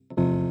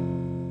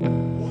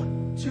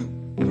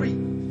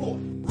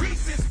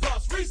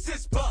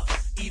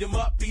beat 'em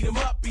up, beat 'em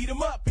up, beat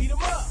 'em up, beat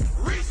 'em up.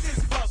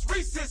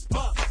 Reese's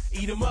Puffs.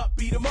 Eat 'em up,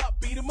 beat 'em up,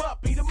 beat 'em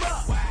up, beat 'em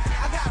up. Wow.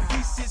 I got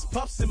Reese's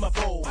Puffs in my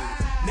bowl. Wow.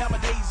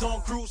 Nowadays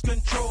on cruise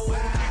control.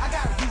 Wow. I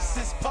got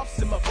Reese's Puffs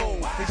in my bowl.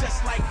 And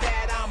just like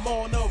that, I'm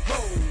on a roll.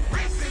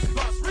 Reese's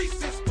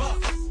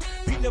Puffs.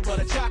 Peanut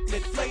butter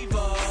chocolate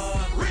flavor.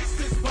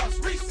 Reese's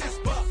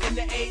Puffs. In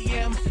the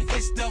AM,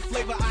 it's the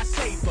flavor I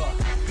savor.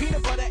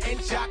 Peanut butter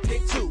and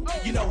chocolate too.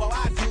 You know how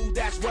I do,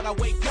 that's what I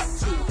wake up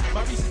to.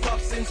 My Reese's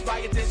Puffs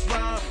inspired this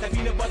rhyme. That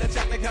peanut butter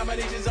chocolate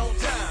combination's on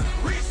time.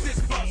 Reese's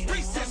Puffs.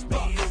 Reese's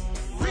Puffs.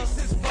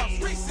 Reese's Puffs.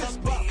 Reese's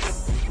Puffs.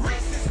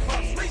 Reese's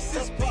Puffs.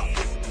 Reese's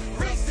Puffs.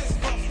 Reese's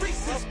Puffs.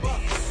 Reese's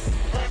Puffs.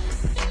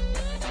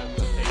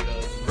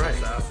 Right.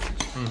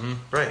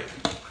 Right.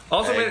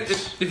 Also, man,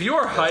 if you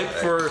are hyped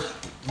for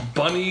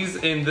bunnies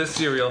in this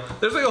cereal,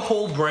 there's like a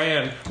whole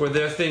brand where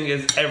their thing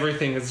is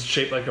everything is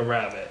shaped like a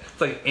rabbit. It's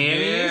like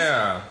Annie's.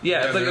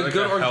 Yeah, it's like a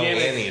good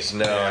organic. Annie's,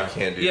 no, I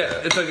can't do that.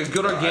 Yeah, it's like a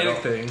good organic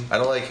thing. I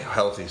don't like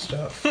healthy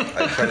stuff.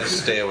 I try to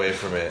stay away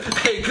from it.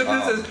 Hey,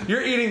 because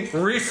you're eating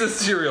Reese's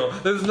cereal.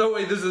 There's no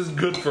way this is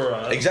good for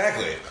us.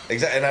 Exactly.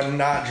 And I'm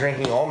not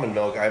drinking almond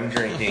milk. I'm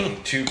drinking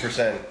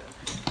 2%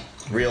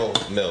 real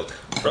milk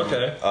from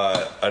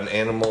an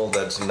animal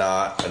that's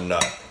not a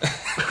nut.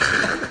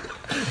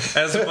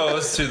 As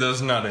opposed to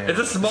those nut animals.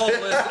 It's a small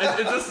list.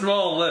 It's a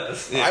small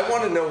list. Yeah. I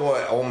want to know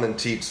what almond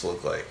teats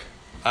look like.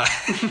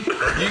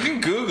 You can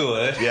Google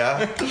it.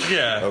 Yeah?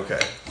 Yeah. Okay.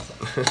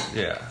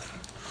 Yeah.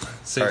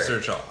 Safe right.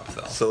 search off,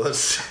 though. So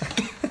let's...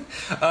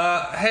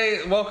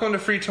 Hey, welcome to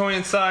Free Toy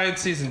Inside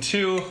Season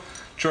 2.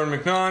 Jordan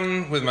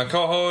McNaughton with my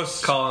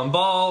co-host Colin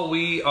Ball.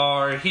 We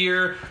are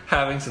here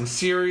having some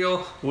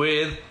cereal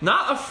with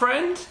not a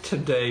friend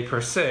today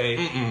per se,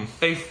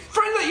 a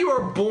friend that you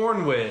are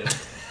born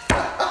with,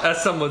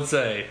 as some would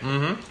say.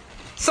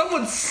 Some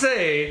would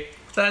say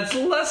that it's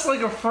less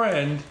like a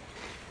friend,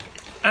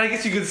 and I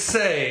guess you could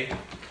say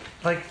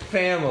like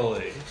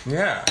family.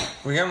 Yeah,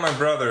 we got my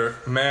brother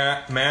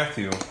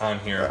Matthew on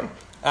here.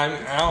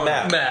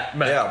 Matt.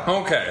 Yeah.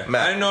 Okay.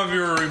 Matt. I didn't know if you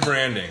were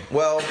rebranding.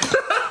 Well,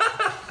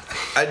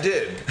 I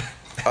did.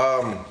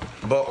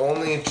 But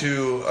only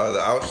to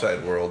the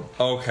outside world.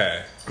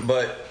 Okay.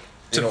 But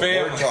To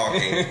we're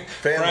talking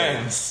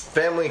Friends.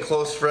 family,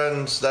 close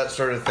friends, that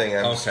sort of thing.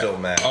 I'm still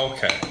Matt.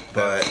 Okay.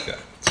 But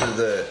That's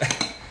good.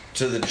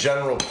 to the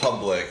general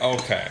public,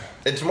 Okay.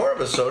 it's more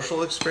of a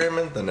social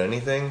experiment than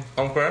anything.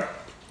 Okay.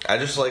 I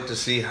just like to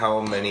see how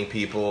many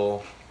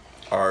people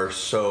are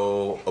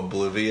so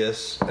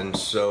oblivious and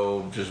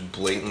so just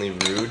blatantly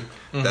rude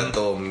that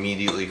they'll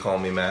immediately call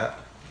me Matt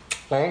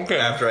Okay.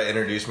 after I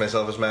introduce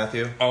myself as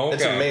Matthew. Okay.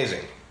 It's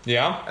amazing.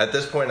 Yeah? At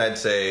this point, I'd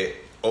say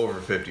over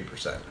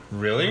 50%.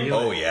 Really?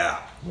 Oh, yeah.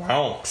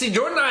 Wow. See,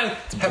 Jordan and I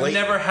have blatant.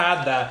 never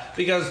had that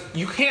because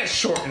you can't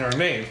shorten our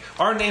names.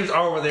 Our names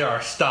are where they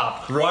are.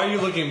 Stop. Why are you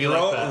looking at me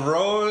like that?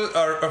 Rose,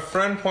 a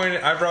friend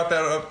pointed, I brought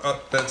that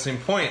up that same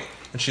point,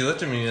 and she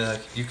looked at me and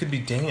like, you could be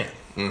Dan.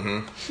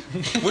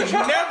 Which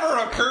never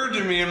occurred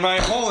to me in my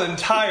whole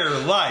entire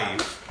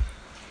life.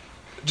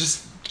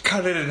 Just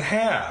cut it in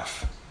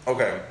half.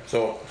 Okay,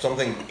 so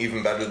something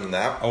even better than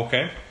that.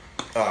 Okay.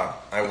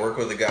 I work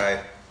with a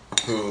guy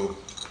who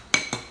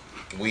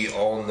we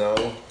all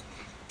know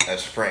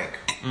as Frank.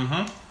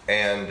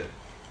 And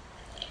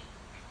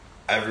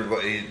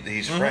everybody,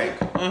 he's Frank.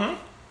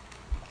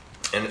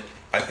 And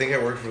I think I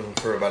worked with him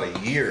for about a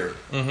year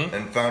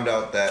and found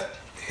out that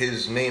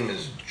his name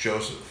is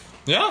Joseph.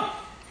 Yeah.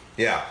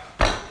 Yeah.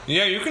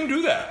 Yeah, you can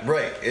do that.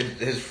 Right.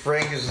 His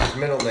Frank is his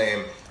middle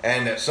name.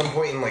 And at some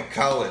point in like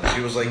college,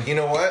 he was like, you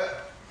know what?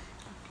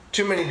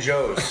 Too many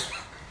Joes.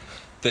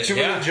 Too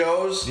many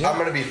Joes. Yeah. I'm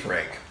going to be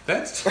Frank.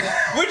 That's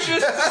which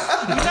is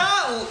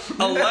not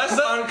a less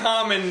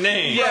uncommon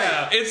name.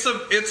 Yeah. It's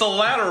a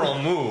lateral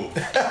move.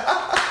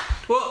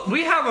 Well,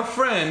 we have a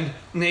friend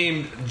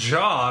named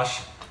Josh.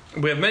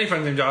 We have many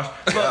friends named Josh.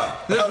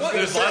 But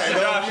there's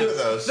lots of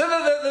those.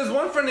 There's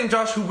one friend named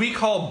Josh who we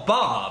call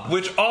Bob.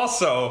 Which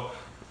also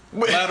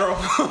lateral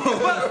move.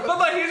 But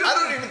like, I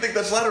don't even think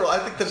that's lateral. I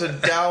think that's a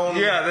down.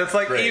 Yeah, that's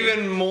like grade.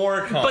 even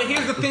more common. But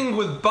here's the thing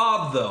with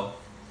Bob, though.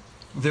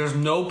 There's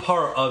no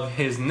part of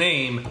his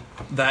name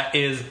that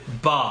is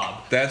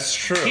Bob. That's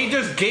true. He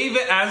just gave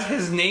it as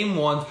his name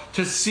once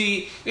to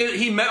see.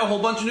 He met a whole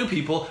bunch of new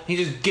people. He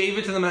just gave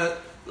it to them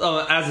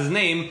as his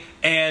name,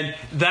 and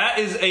that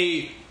is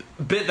a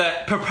bit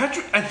that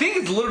I think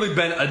it's literally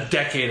been a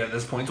decade at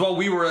this point. It's while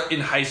we were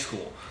in high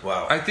school.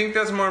 Wow. I think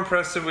that's more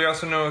impressive. We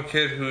also know a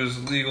kid whose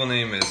legal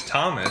name is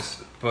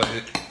Thomas, but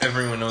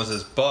everyone knows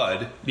as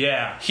Bud.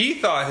 Yeah. He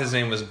thought his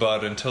name was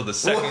Bud until the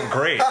second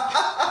grade.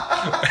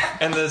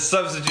 And the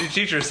substitute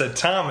teacher said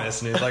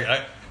Thomas, and he's like,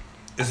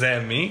 is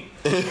that me?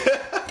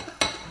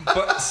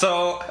 But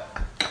so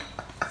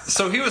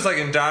he was like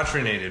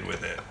indoctrinated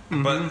with it.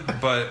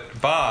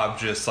 But Bob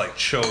just like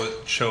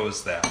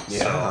chose that. Yeah.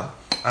 So,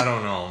 I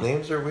don't know.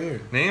 Names are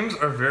weird. Names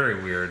are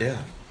very weird.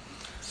 Yeah.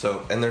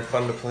 So, and they're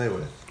fun to play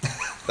with.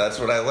 That's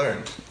what I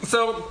learned.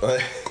 So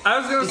I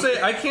was gonna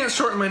say I can't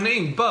shorten my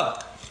name,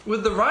 but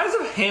With the rise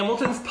of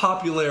Hamilton's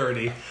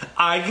popularity,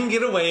 I can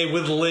get away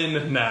with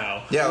Lynn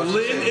now. Yeah, I was just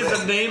Lynn saying is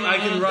Lynn. a name I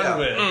can run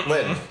with.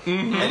 Lynn.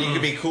 And you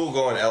could be cool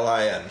going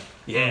Lin.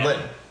 Yeah.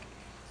 Lynn.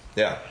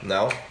 Yeah.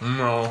 No?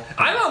 No.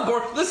 I'm on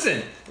board.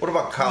 Listen, What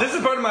about Kyle? this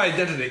is part of my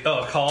identity.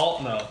 Oh,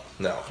 call? No.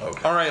 No.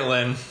 Okay. All right,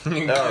 Lynn.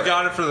 You right.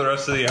 got it for the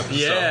rest of the episode.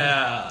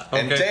 Yeah.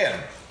 And Okay. Dan.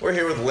 We're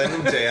here with Lynn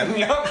and Dan.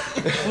 Yep.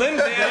 Lynn,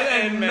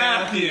 Dan, and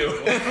Matthew.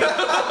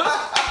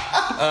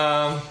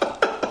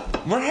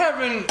 We're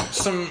having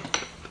some.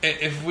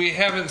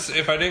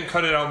 If I didn't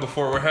cut it out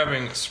before, we're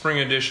having spring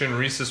edition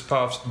Reese's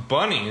Puffs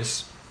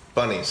bunnies.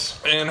 Bunnies.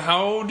 And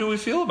how do we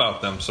feel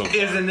about them so far?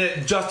 Isn't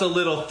it just a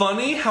little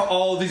funny how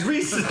all these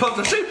Reese's Puffs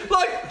are shaped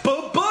like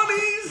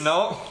bunnies?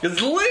 No. It's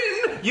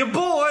Lynn, your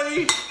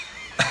boy.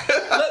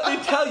 Let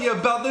me tell you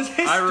about this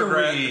history I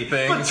regret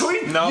things.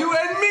 between Nope. you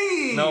and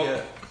me.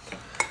 Nope.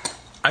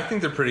 I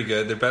think they're pretty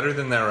good. They're better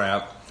than that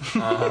rap.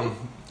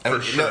 For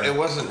sure. No, it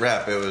wasn't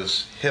rap. It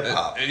was hip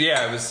hop.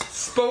 Yeah, it was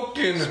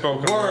Spoken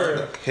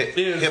word.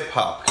 Hip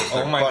hop.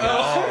 Oh my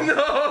god. Oh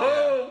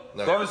no!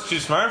 No. That was too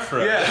smart for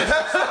us.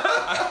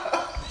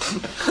 Yeah,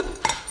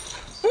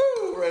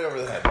 Woo! Right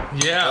over the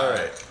head. Yeah. All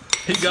right.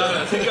 he got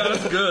us. He got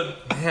us good.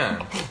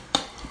 Man.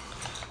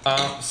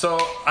 So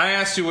I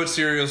asked you what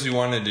cereals you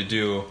wanted to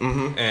do,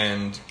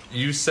 and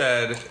you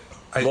said,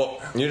 Well,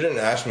 you didn't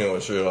ask me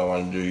what cereal I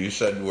wanted to do. You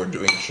said we're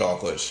doing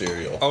chocolate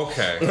cereal.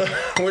 okay,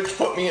 Which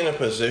put me in a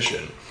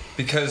position.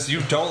 because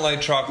you don't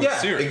like chocolate Yeah,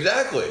 cereal.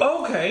 Exactly.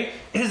 Okay,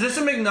 is this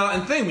a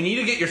McNaughton thing? We need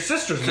to get your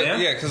sisters, man.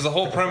 Yeah, because the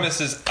whole premise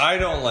is I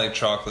don't like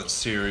chocolate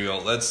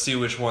cereal. Let's see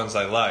which ones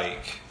I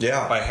like.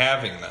 Yeah. By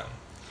having them.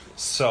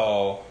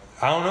 So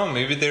I don't know.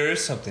 Maybe there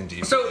is something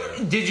deeper So,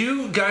 there. did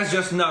you guys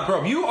just not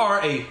grow up? You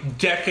are a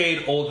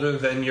decade older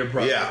than your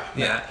brother. Yeah.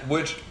 Yeah.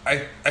 Which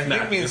I think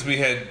Matthew. means we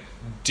had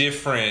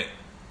different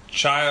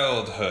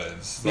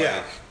childhoods. Like,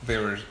 Yeah. they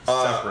were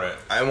separate.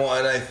 And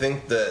I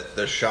think that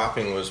the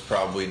shopping was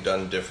probably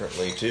done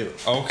differently too.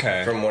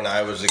 Okay. From when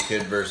I was a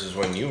kid versus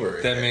when you were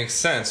a That kid. makes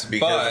sense.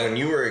 Because but when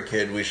you were a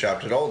kid, we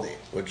shopped at Aldi,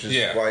 which is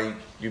Yeah. why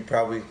you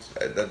probably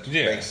that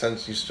Yeah. makes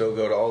sense. You still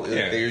go to Aldi.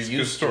 Yeah, They're it's a good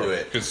used store. to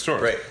it. Good store.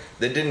 Right.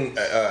 That didn't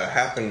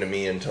happen to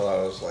me until I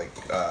was like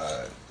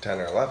 10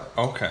 or 11.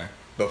 Okay.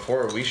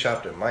 Before we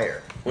shopped at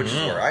Meijer, which is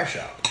where I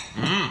shopped.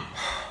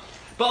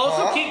 But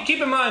also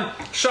keep in mind,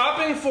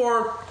 shopping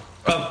for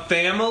a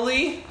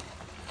family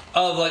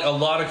of like a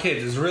lot of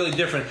kids is really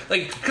different.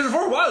 Like, because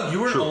for a while you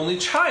were an only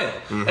child,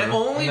 and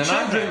only And then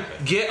I children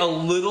happened. get a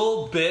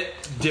little bit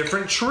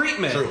different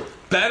treatment. True.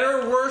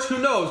 Better, worse, who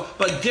knows?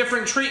 But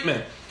different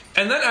treatment.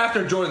 And then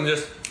after Jordan,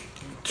 just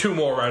two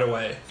more right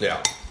away.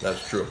 Yeah,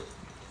 that's true.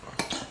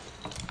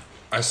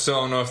 I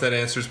still don't know if that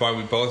answers why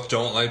we both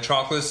don't like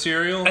chocolate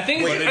cereal. I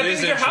think but it's, it I think is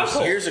it's your interesting.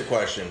 household. Here's a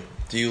question: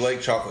 do you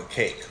like chocolate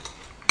cake?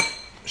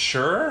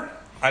 Sure.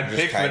 I'd Just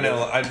pick kind of.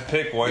 vanilla. I'd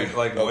pick white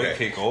white Okay.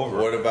 cake over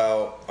What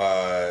about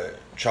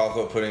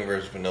chocolate pudding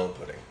versus vanilla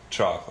pudding?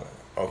 chocolate.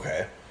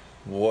 Okay.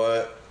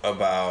 What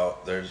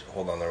about? There was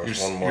one more. You're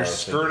I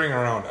was thinking. skirting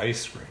around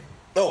ice cream.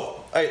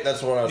 Oh,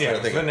 that's the one I was Yeah, trying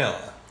to think of.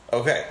 vanilla.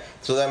 Okay,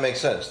 so that makes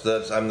sense.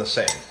 I'm the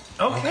same.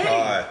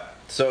 Okay.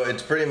 So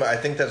it's pretty much. I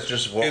think that's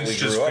just what It's we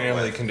just grew up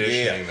family with.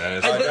 conditioning then.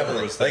 It's Oh, like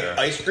definitely. was Like there.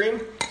 ice cream,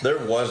 there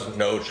was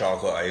no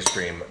chocolate ice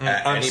cream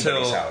at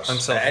anybody's house.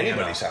 Until at Hannah.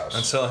 anybody's house.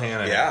 Until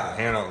Hannah. Yeah.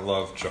 Hannah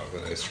loved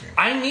chocolate ice cream.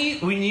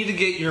 We need to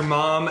get your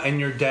mom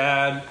and your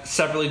dad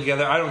separately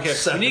together. I don't care.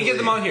 We need to get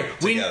them on here.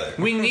 Together.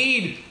 We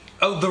need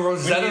the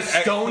Rosetta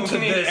Stone to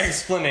we need this.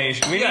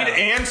 explanation. We Yeah. need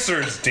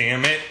answers.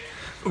 Damn it!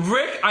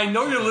 Rick, I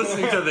know you're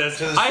listening to this.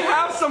 To the I cereal.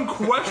 have some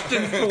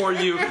questions for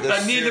you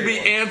that need to be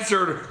cereal.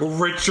 answered,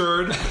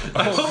 Richard.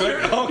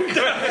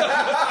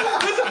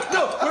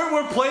 No,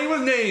 we're playing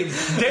with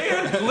names.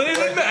 Dan, Lynn,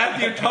 and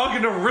Matthew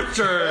talking to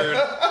Richard.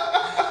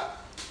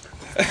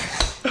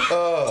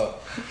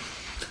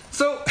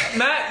 So,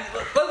 Matt,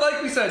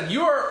 like we said,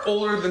 you are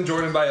older than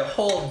Jordan by a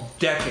whole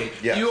decade.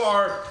 Yes.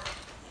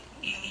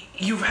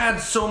 You've had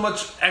so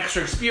much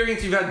extra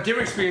experience. You've had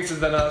different experiences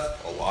than us.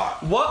 A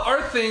lot. What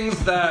are things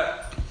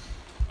that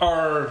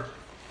are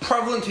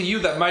prevalent to you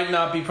that might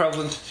not be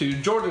prevalent to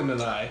Jordan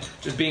and I?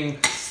 Just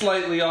being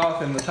slightly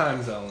off in the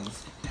time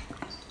zones.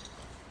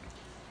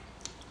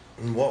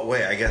 In what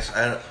way? I guess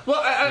I don't.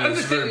 Well, I'm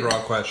It's just a very thinking.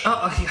 broad question.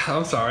 Yeah,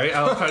 I'm sorry.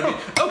 I'll try to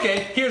be.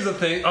 Okay, here's the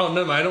thing. Oh,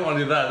 never mind. I don't want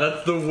to do that.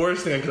 That's the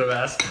worst thing I could have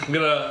asked. I'm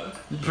gonna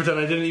pretend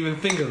I didn't even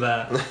think of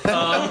that.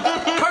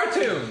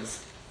 Cartoons.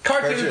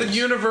 Cartoons, the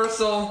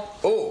Universal.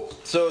 Oh,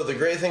 so the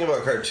great thing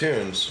about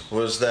cartoons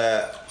was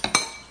that,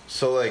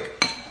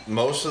 like,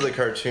 most of the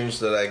cartoons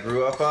that I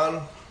grew up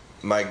on,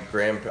 our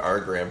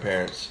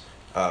grandparents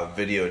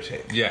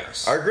videotaped.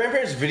 Yes. Our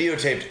grandparents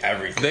videotaped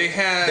everything.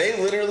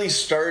 They literally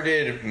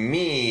started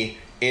me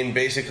in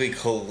basically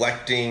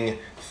collecting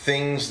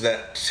things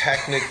that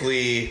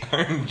technically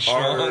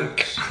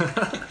aren't.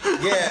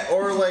 Yeah,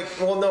 or like,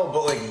 well, no,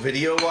 but like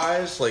video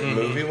wise, like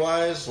movie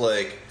wise,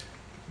 like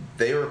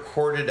they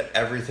recorded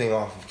everything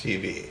off of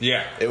TV.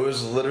 Yeah. It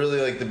was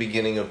literally like the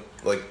beginning of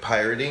like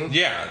pirating.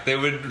 Yeah, they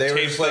would They were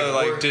tape just the like,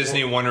 like we're-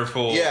 Disney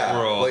Wonderful Yeah,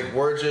 World. like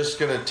we're just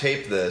gonna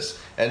tape this,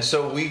 and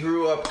so we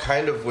grew up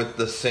kind of with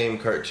the same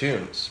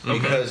cartoons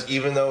because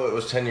even though it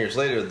was 10 years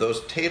later,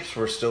 those tapes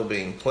were still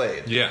being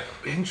played. yeah.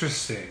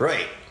 Interesting.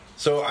 Right.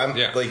 So I'm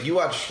Yeah. like you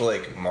watched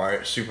like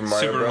Super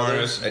Mario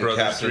Brothers and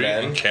Brothers Captain 3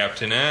 N. and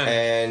Captain N.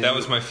 And that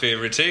was my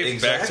favorite tape,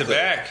 Exactly. back to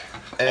back.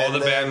 All And the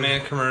then-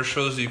 Batman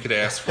commercials you could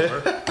ask for.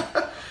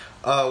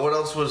 What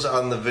else was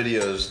on the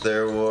videos?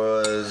 There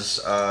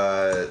was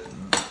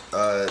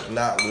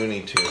not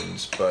Looney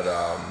Tunes, but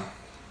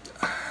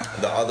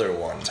the other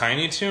one.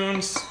 Tiny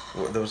Toons?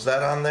 Was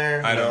that on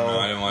there? I don't No. know.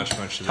 I didn't watch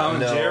much of Tom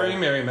that. and No. Jerry,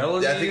 Merry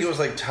Melodies. Yeah, I think it was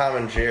like Tom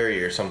and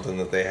Jerry or something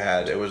that they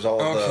had. It was all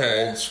Okay.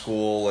 the old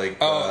school like.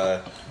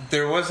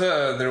 There was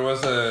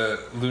a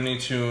Looney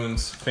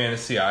Tunes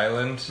Fantasy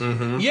Island.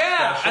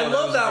 Yeah, I That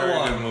love was that a very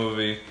one. good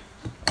movie.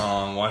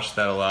 Watched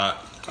that a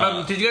lot.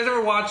 Did you guys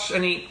ever watch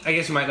any, I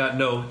guess you might not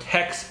know,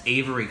 Tex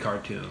Avery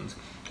cartoons?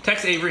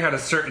 Tex Avery had a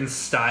certain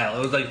style.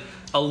 It was like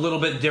a little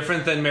bit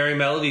different than Merry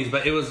Melodies,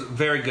 but it was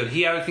very good.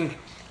 He had, I think,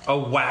 a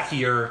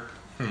wackier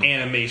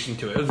animation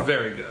to it. It was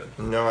very good.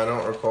 No, I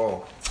don't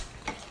recall.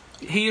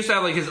 He used to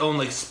have like his own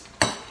like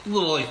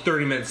little like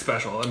 30-minute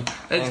special, and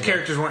his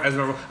characters weren't as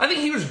memorable. I think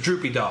he was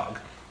Droopy Dog.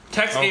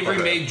 Tex Avery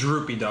okay. made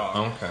Droopy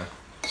Dog. Okay.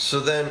 So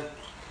then,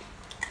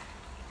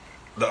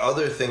 the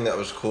other thing that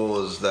was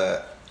cool is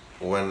that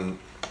when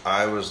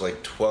I was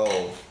like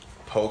 12,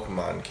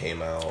 Pokemon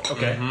came out.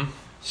 Okay.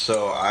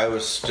 So I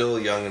was still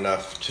young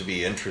enough to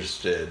be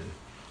interested,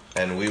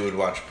 and we would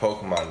watch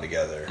Pokemon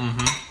together,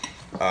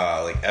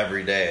 like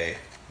every day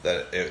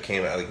that it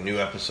came out. Like new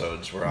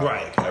episodes were on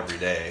Right. like every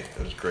day.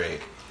 It was great.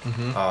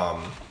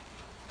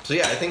 So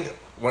yeah, I think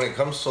when it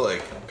comes to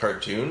like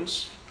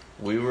cartoons,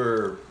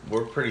 we're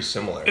pretty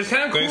similar. It's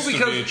kind of cool Thanks to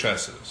because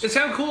VHSs. it's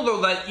kind of cool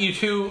though that you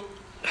two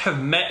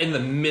have met in the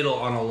middle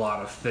on a lot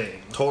of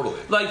things. Totally.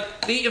 Like,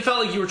 it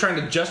felt like you were trying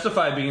to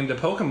justify being into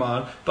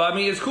Pokemon, but I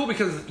mean, it's cool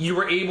because you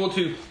were able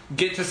to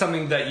get to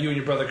something that you and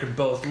your brother could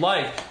both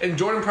like. And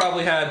Jordan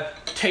probably had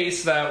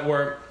tastes that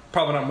were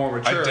probably not more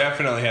mature. I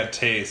definitely had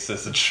tastes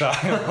as a child.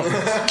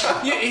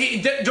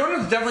 Yeah,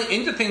 Jordan was definitely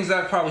into things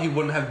that probably he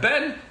wouldn't have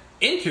been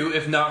into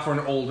if not for an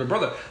older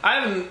brother.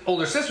 I have an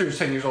older sister who's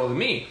 10 years older than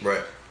me.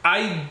 Right.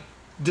 I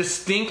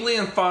distinctly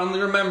and fondly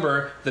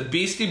remember the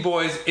Beastie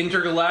Boys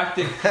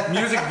Intergalactic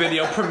music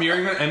video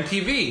premiering on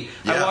MTV.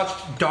 I Yeah.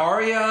 watched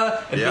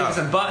Daria and Yeah. Beavis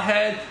and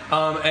Butthead,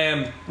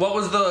 and what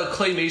was the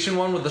claymation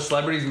one with the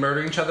celebrities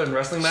murdering each other in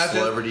wrestling matches?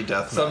 Celebrity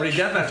Deathmatch. Celebrity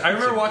Deathmatch. I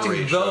remember It's a watching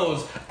great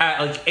those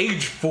at like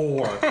age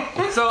 4.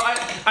 So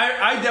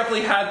I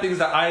definitely had things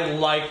that I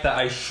liked that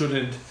I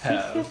shouldn't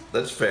have.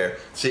 That's fair.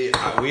 See,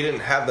 we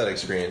didn't have that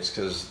experience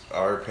because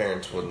our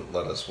parents wouldn't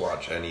let us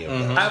watch any of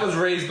that. I was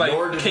raised by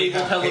Nor did we cable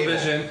have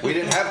television. Cable. We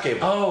didn't have cable.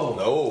 Oh.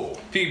 No.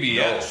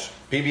 PBS.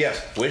 No.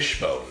 PBS.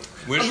 Wishbone.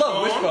 I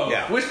love Wishbone.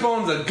 Yeah.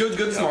 Wishbone's a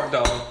good smart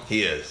dog.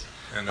 He is.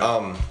 I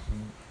know.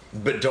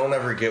 But don't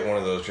ever get one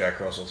of those Jack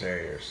Russell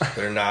Terriers.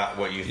 They're not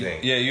what you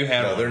think. Yeah, you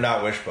have No, one. they're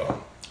not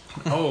Wishbone.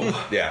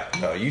 Oh. Yeah,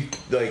 no, you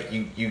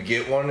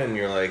get one and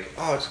you're like,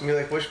 oh, it's gonna be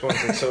like Wishbone,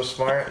 it's so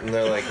smart, and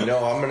they're like,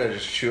 no, I'm gonna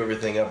just chew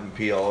everything up and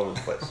pee all over the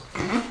place.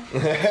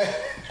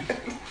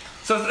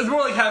 So it's more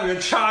like having a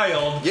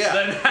child Yeah.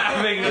 than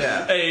having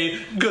Yeah. a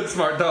good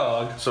smart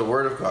dog. So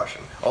word of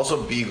caution.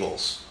 Also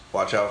beagles,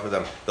 watch out for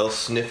them. They'll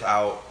sniff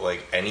out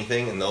like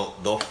anything and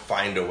they'll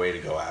find a way to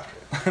go after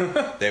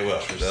it. They will.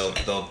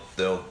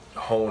 They'll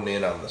hone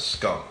in on the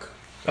skunk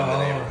in the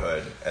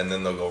neighborhood and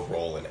then they'll go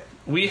roll in it.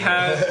 We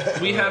had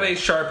a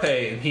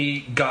Shar-Pei and he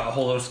got a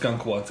hold of a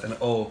skunk once, and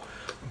oh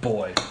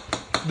boy,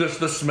 the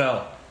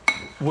smell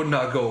would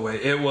not go away.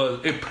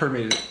 It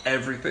permeated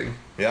everything.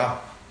 Yeah.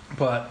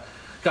 But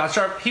God,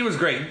 he was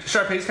great.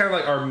 Shar-Pei's kind of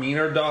like our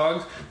meaner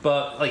dogs,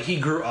 but like he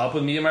grew up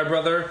with me and my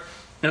brother,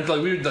 and it's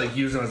like we would like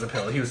use him as a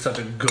pillow. He was such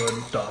a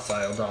good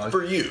docile dog.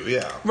 For you,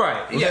 yeah.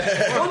 Right. Yeah.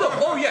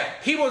 Oh yeah.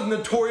 He was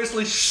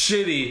notoriously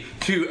shitty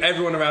to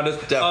everyone around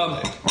us.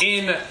 Definitely.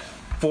 In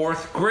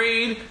 4th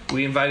grade,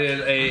 we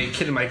invited a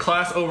kid in my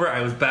class over. I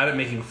was bad at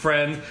making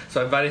friends,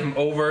 so I invited him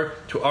over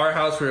to our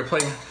house. We were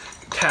playing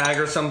tag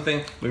or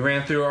something. We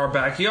ran through our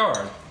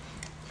backyard,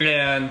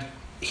 and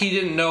he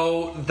didn't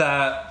know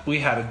that we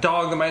had a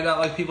dog that might not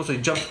like people, so he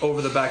jumped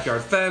over the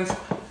backyard fence,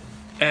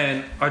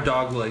 and our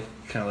dog like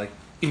kind of like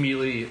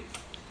immediately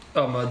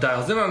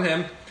dials in on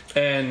him,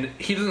 and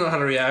he doesn't know how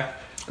to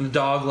react, and the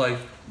dog like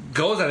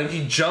goes at him.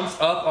 He jumps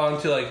up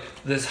onto like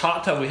this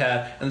hot tub we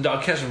had, and the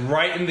dog catches him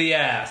right in the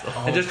ass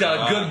and just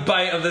got a good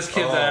bite of this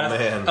kid's Oh,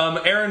 ass. man.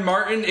 Aaron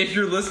Martin, if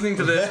you're listening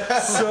to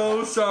this,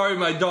 so sorry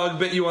my dog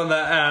bit you on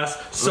that ass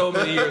so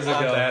many years ago.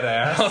 On that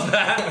ass. On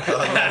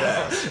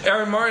that.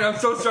 Aaron Martin, I'm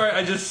so sorry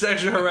I just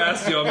sexually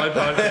harassed you on my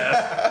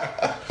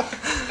podcast.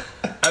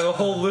 I have a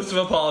whole list of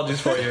apologies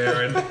for you,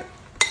 Aaron.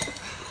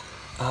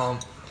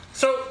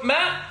 So,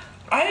 Matt,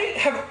 I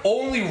have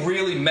only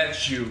really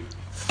met you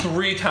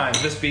 3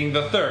 times, this being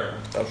the 3rd.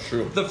 That's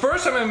true. The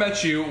first time I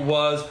met you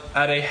was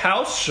at a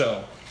house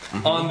show.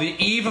 on the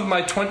eve of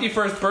my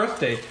 21st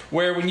birthday,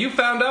 where when you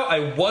found out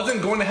I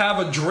wasn't going to have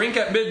a drink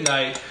at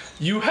midnight,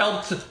 you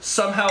helped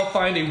somehow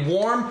find a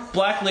warm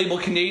Black Label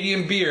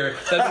Canadian beer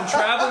that had been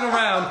traveling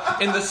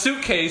around in the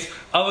suitcase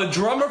of a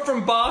drummer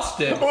from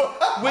Boston,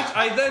 which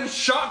I then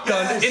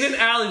shotgunned in an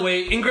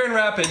alleyway in Grand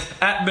Rapids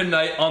at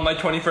midnight on my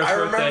 21st birthday. I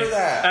remember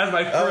that. As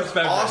my first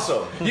beverage.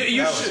 Awesome.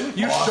 You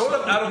showed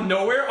up out of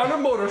nowhere on a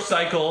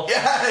motorcycle,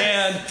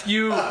 and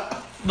you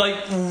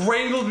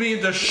wrangled me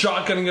into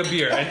shotgunning a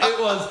beer, and it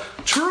was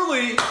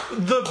truly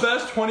the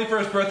best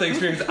 21st birthday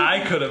experience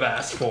I could have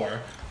asked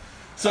for.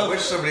 So I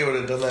wish somebody would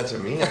have done that to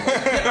me.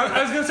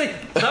 I was gonna say,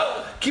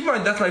 keep in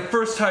mind that's my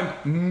first time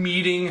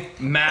meeting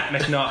Matt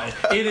McNaughton.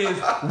 It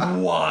is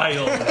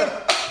wild.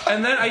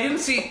 And then I didn't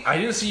see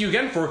you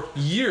again for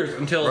years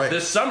until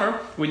this summer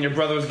when your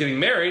brother was getting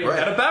married and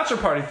had a bachelor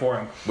party for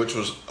him, which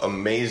was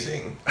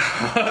amazing.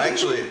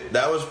 Actually,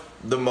 that was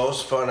the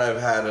most fun I've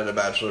had at a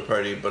bachelor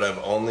party, but I've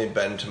only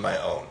been to my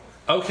own.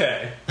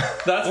 Okay,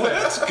 that's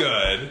fair. That's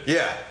good.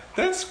 Yeah.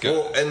 That's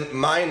good. Well, and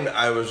mine,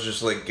 I was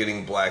just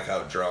getting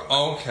blackout drunk.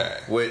 Okay.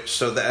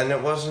 And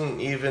it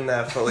wasn't even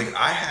that fun.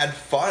 I had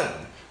fun.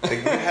 We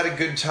had a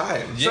good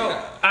time.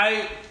 Yeah.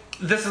 So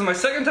this is my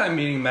second time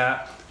meeting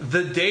Matt.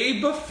 The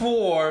day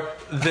before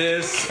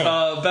this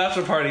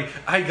bachelor party,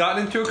 I got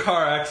into a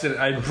car accident.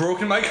 I'd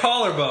broken my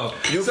collarbone.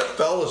 You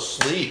fell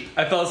asleep.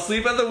 I fell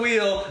asleep at the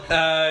wheel.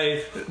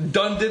 I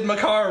did my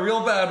car, a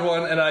real bad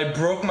one, and I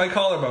broke my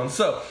collarbone.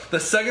 So the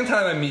second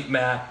time I meet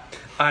Matt,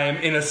 I am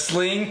in a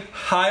sling,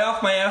 high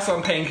off my ass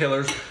on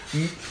painkillers,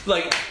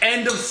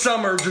 end of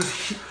summer,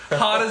 just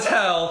hot as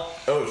hell.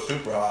 Oh,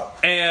 super hot.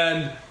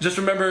 And just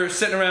remember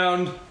sitting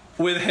around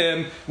with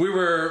him. We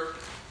were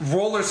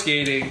roller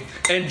skating,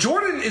 and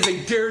Jordan is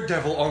a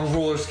daredevil on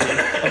roller skating,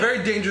 a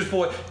very dangerous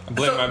boy. I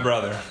blame my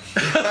brother.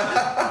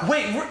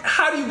 Wait,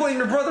 how do you blame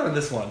your brother in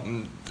this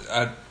one?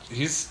 I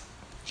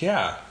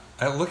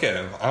look at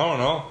him. I don't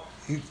know.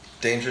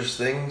 Dangerous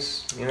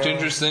things,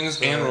 Dangerous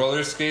things and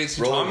roller skates.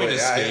 You taught me to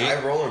skate. I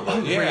rollerblade. Oh,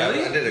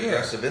 really? I did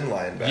aggressive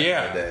inline back in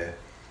the day.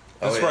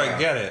 That's where I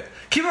get it.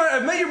 Keep in mind,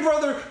 I've met your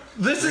brother.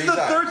 This is the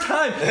third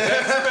time.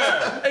 That's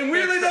fair. And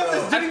weirdly enough,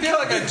 this didn't feel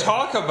like I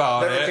talk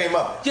about Never it. came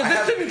up. Yeah,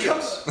 this didn't come.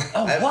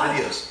 Oh, I have what?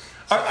 videos.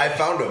 So I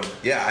found them.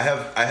 Yeah, I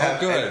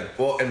have. Oh,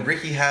 good. And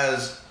Ricky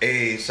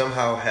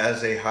somehow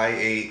has a high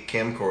 8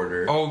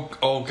 camcorder.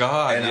 Oh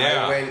God. And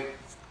yeah. I went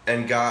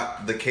and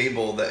got the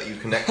cable that you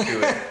connect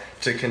to it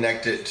to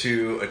connect it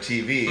to a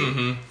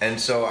TV, and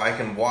so I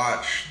can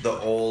watch the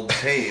old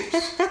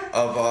tapes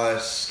of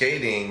us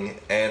skating.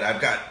 And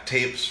I've got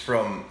tapes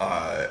from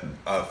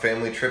a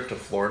family trip to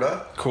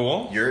Florida.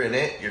 Cool. You're in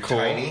it. You're cool.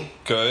 Tiny.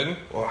 Good.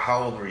 Well,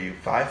 how old were you?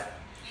 5?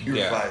 You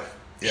were 5.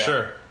 Yeah.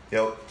 Sure.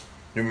 Yep.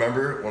 You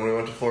remember when we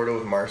went to Florida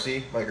with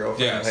Marcy, my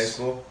girlfriend in high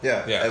school?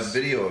 Yeah. Yes. I have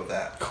video of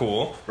that.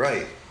 Cool.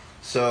 Right.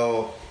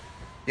 So,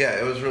 yeah,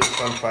 it was really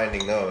fun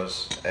finding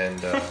those and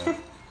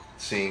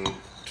seeing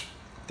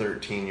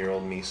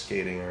 13-year-old me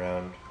skating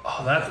around.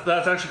 Oh,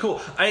 that's actually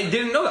cool. I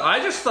didn't know that. I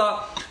just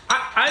thought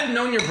I've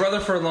known your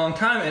brother for a long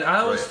time, and I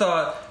always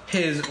thought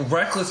his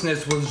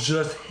recklessness was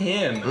just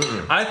him.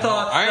 I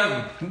thought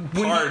I'm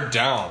hard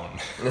down.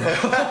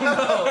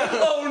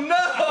 Oh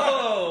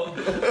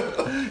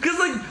no! Because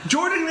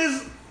Jordan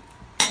is.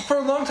 For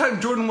a long time,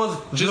 Jordan was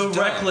Just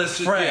the reckless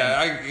friend.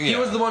 Yeah. He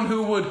was the one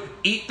who would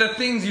eat the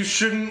things you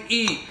shouldn't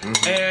eat.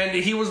 And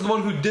he was the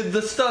one who did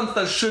the stunts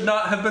that should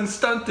not have been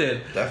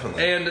stunted.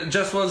 Definitely. And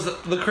just was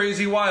the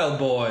crazy wild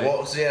boy.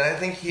 Well, see, I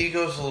think he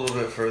goes a little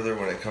bit further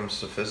when it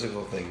comes to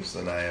physical things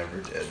than I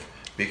ever did.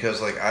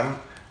 Because,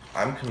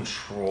 I'm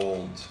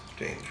controlled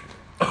danger.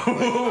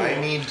 I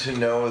need to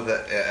know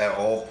that at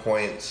all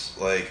points,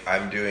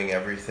 I'm doing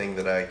everything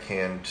that I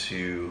can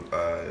to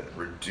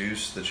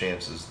reduce the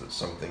chances that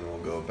something will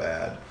go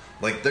bad.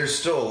 There's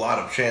still a lot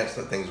of chance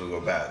that things will go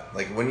bad.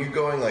 When you're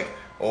going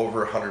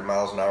over 100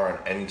 miles an hour on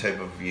any type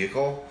of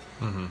vehicle,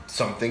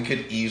 something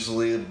could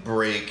easily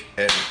break,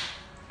 and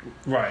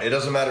right. It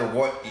doesn't matter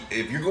what.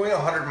 If you're going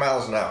 100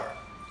 miles an hour,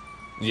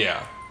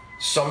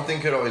 something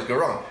could always go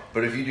wrong.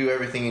 But if you do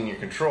everything in your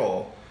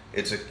control,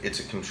 it's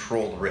a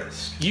controlled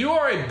risk. You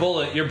are a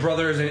bullet. Your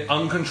brother is an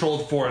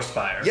uncontrolled forest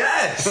fire.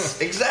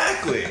 Yes,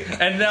 exactly.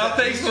 And now,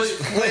 thankfully,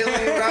 just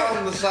flailing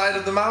around the side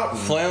of the mountain.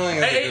 Flailing.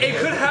 It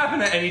could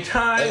happen at any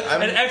time.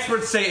 And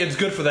experts say it's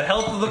good for the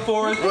health of the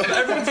forest.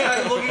 Everyone's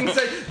kind of looking and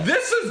say,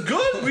 "This is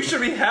good. We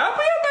should be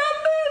happy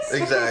about this."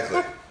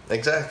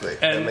 Exactly.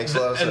 And that makes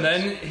a lot of sense. And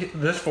then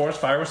this forest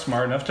fire was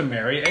smart enough to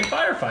marry a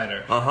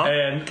firefighter.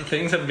 And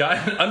things have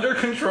gotten under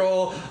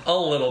control a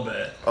little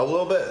bit. A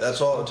little bit.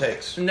 That's all it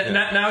takes.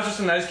 Now it's just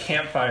a nice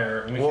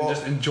campfire, and we can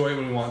just enjoy it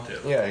when we want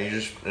to. Yeah, you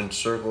just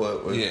encircle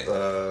it with,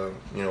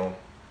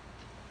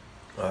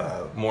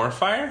 more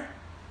fire?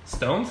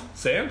 Stones?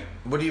 Sand?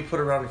 What do you put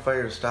around a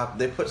fire to stop?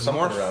 They put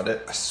something around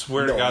it. I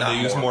swear to God,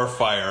 they use more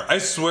fire. I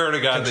swear to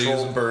God, they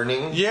use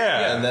burning.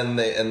 Yeah. And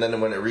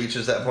then when it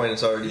reaches that point,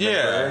 it's already been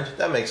burned.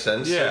 That makes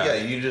sense. Yeah. So,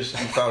 you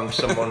found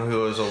someone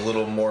who has a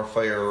little more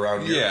fire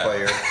around your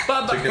fire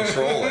to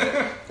control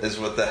it. Is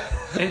what that.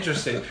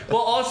 Interesting.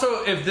 Well,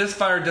 also, if this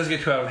fire does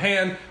get too out of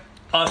hand,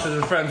 us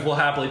as friends will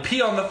happily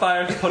pee on the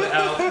fire to put it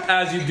out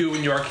as you do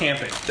when you are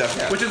camping.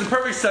 Definitely. Which is a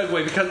perfect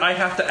segue because I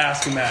have to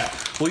ask you, Matt,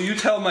 will you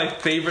tell my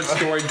favorite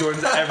story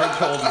Jordan's ever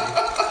told me?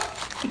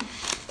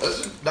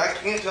 I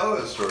can't tell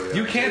that story.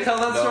 You can't tell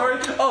that No. story?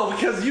 Oh,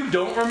 because you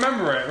don't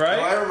remember it, right?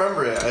 No, I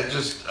remember it. I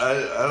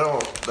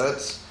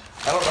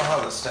don't know how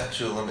the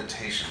statute of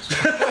limitations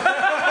works.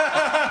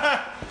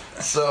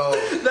 So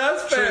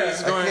That's fair.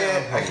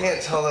 I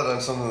can't tell that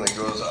on something that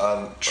goes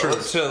on. True.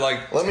 To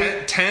like let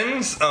me-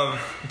 tens of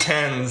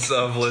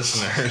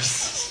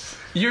listeners.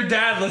 Your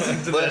dad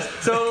listens to this.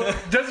 So,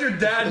 does your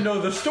dad know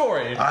the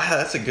story?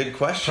 That's a good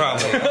question.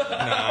 Probably.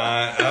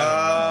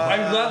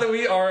 I'm glad that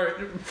we are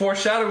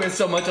foreshadowing it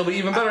so much. It'll be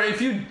even better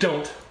if you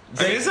don't.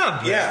 I mean, it's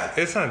not bad. Yeah.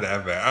 It's not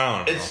that bad.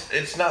 I don't know.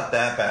 It's not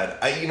that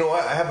bad. You know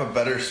what? I have a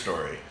better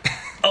story.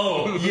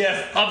 Oh,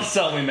 yes.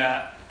 Upsell me,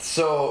 Matt.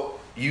 So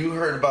you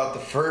heard about the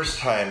first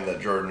time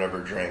that Jordan ever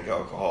drank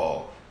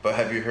alcohol, but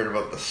have you heard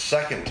about the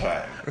second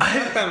time?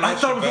 I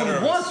thought it was only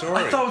once.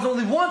 I thought it was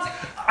only once.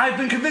 I've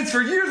been convinced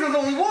for years it was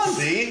only once.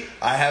 See,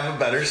 I have a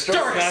better story.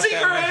 Dark Not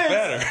that much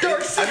better.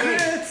 secrets! Dark I mean,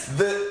 secrets!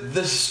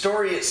 the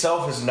story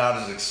itself is not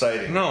as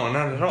exciting. No,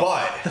 not at all.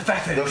 But The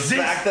fact that it exists. The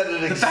fact that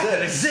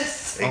it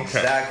exists.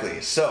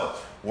 Exactly. So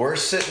we're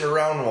sitting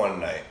around one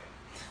night,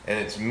 and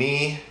it's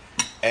me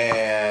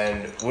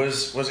and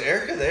was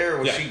Erica there or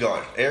was she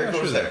gone? Erica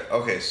was there.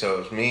 Okay,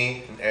 so it's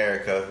me and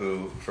Erica,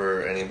 who,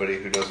 for anybody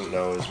who doesn't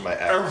know, is my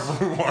ex.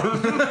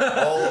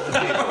 All of the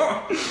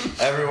people.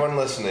 Everyone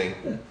listening,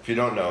 if you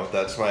don't know,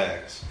 that's my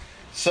ex.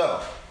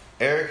 So,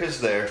 Erica's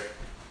there,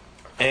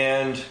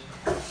 and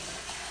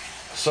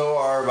so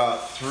are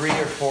about 3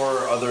 or 4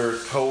 other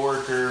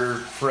coworker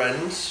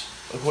friends,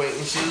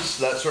 acquaintances,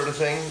 that sort of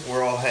thing.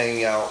 We're all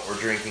hanging out, we're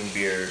drinking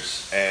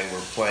beers, and we're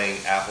playing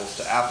apples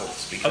to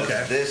apples because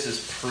this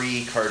is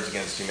pre-Cards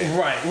Against Humanity.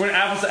 Right, when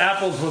Apples to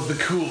Apples was the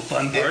cool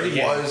fun party It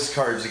game. was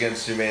Cards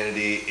Against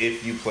Humanity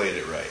if you played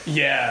it right.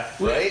 Yeah.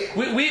 Right?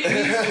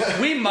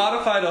 We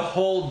modified a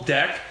whole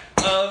deck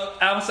of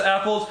Apples to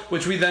Apples,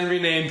 which we then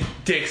renamed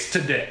Dicks to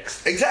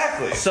Dicks.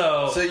 Exactly.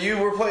 So you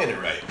were playing it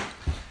right.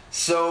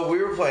 So we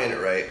were playing it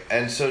right,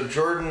 and so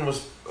Jordan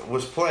was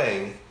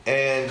playing,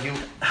 and he.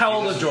 How he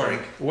old is doesn't Jordan?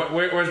 drink.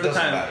 Where's the Doesn't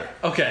time? matter.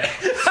 Okay.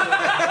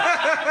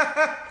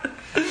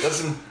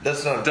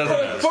 That's not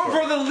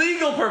For the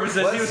legal purposes,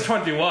 he was Let's-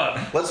 21.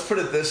 Let's put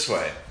it this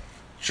way: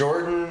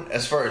 Jordan,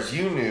 as far as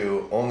you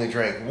knew, only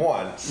drank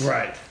once.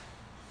 Right.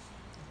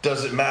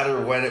 Does it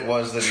matter when it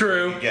was that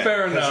True. he drank again?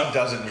 Fair 'Cause enough. He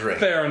doesn't drink.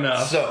 Fair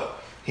enough. So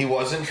he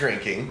wasn't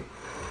drinking,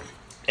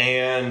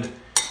 and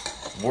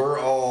we're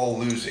all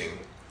losing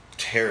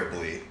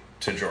terribly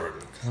to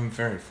Jordan. I'm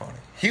very funny.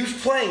 He was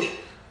playing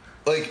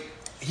like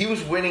he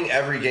was winning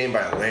every game by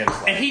a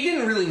landslide. And he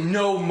didn't really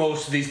know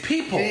most of these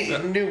people. He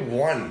knew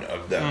one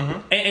of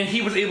them. And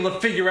he was able to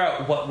figure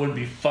out what would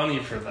be funny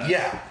for them.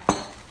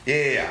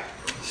 Yeah.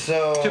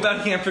 So Too bad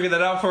he can't figure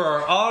that out for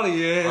our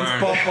audience. I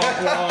Bum,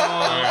 bum,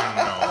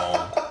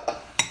 bum. I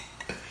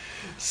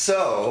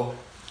So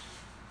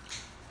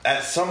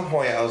at some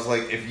point I was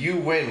like, if you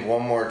win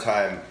one more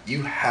time,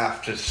 you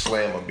have to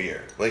slam a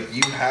beer. Like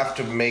you have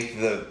to make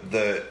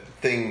the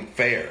thing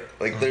fair.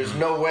 Like there's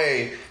no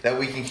way that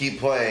we can keep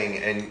playing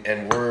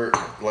and we're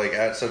like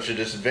at such a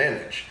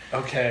disadvantage.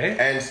 Okay.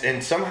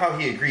 And somehow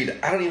he agreed.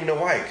 I don't even know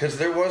why, because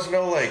there was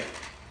no like,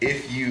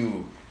 if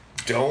you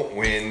don't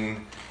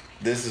win,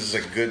 this is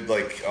a good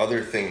like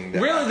other thing.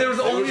 that Really, there was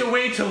happens. only a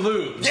way to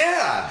lose.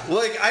 Yeah,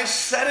 like I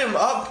set him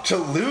up to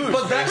lose.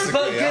 But that's- basically.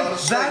 but again, I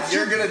was that's like,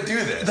 you're your- gonna do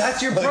this.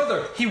 That's your Like,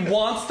 brother. He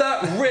wants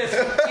that risk,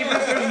 even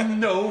if there's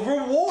no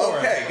reward.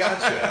 Okay,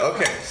 gotcha.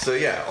 Okay, so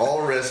yeah,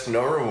 all risk,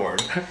 no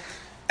reward.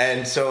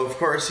 And so of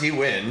course he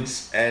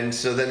wins, and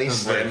so then he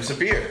slams a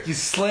beer. You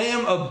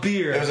slam a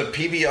beer. It was a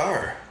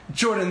PBR.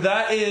 Jordan,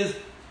 that is.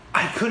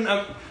 I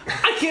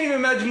can't even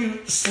imagine you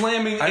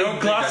slamming I a don't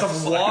think glass I of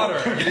slammed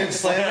water. You didn't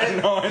slam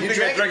it? No, I you think I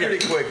drank it drank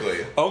it. pretty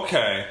quickly.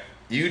 Okay.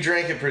 You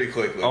drank it pretty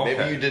quickly. Okay.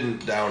 Maybe you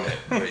didn't down it,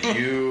 but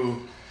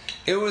you.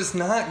 It was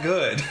not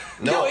good.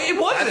 No,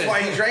 it wasn't. That's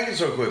why he drank it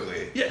so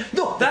quickly. Yeah,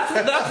 no, that's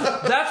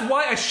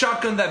why I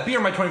shotgunned that beer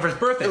on my 21st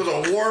birthday. It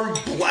was a warm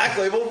black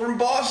label from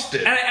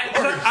Boston. And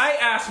I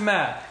asked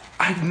Matt,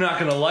 I'm not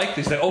gonna like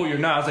this. He's like, oh, you're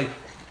not. I was like,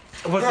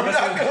 what's the I'm best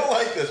not way gonna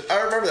like this.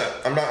 I remember that.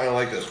 I'm not gonna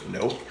like this.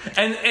 Nope.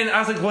 And I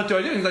was like, what do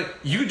I do? He's like,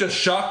 you just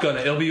shotgun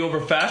it. It'll be over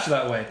faster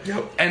that way.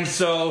 Yep. And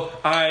so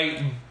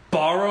I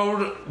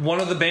borrowed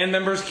one of the band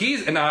members'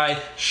 keys and I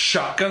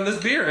shotgunned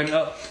this beer. And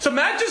so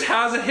Matt just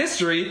has a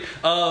history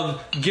of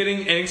getting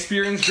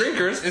inexperienced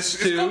drinkers It's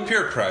to called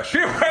peer pressure.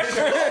 peer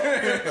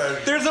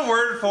pressure. There's a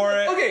word for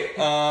it. Okay,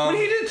 when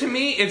he did it to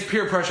me, it's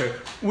peer pressure.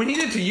 When he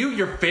did it to you,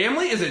 your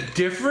family, is it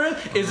different?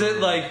 Is it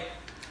like...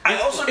 I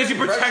also is he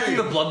didn't protecting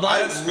the pressure you.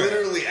 bloodline? I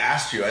literally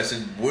asked you. I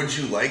said, "Would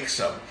you like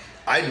some?"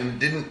 I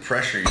didn't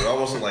pressure you. I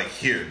wasn't like,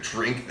 "Here,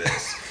 drink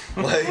this."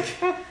 Like,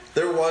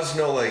 there was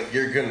no like,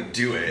 "You're gonna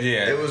do it."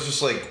 Yeah. It was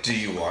just like, "Do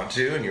you want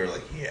to?" And you were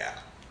like, "Yeah."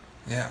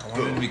 Yeah, I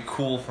wanted to be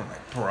cool for my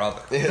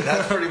brother. Yeah,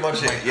 that's pretty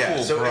much it. Yeah,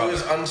 cool so brother. it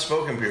was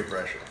unspoken peer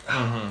pressure.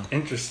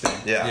 Interesting.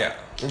 Yeah.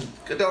 Yeah.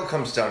 It all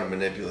comes down to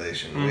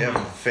manipulation. We have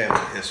a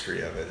family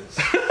history of it.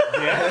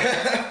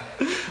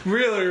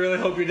 Really, really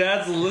hope your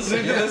dad's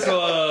listening to this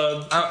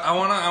one. I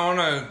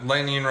wanna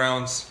lightning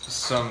round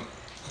some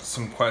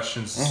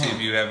questions to see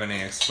if you have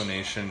any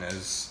explanation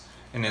as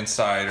an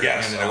insider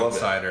Yes, and I an love it.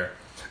 outsider.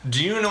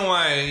 Do you know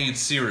why I eat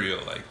cereal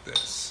like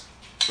this?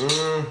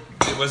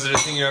 Was it a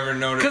thing you ever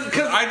noticed?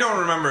 'Cause- I don't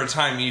remember a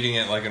time eating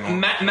it like a normal.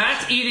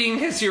 Matt's eating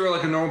his cereal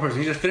like a normal person.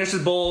 He just finished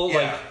his bowl Yeah.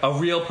 like a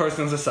real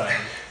person in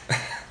society.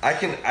 I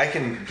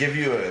can give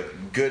you a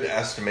good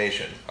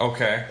estimation.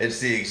 Okay. It's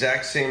the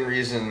exact same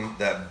reason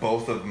that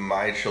both of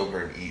my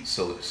children eat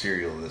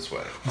cereal this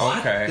way.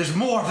 Okay. There's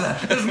more of them.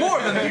 There's more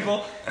of them,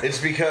 people. It's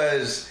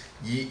because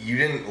you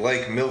didn't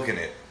like milk in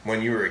it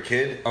when you were a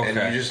kid, and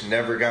Okay. you just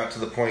never got to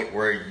the point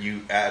where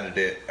you added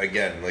it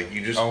again. Like,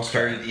 you just Okay.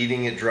 started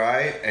eating it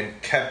dry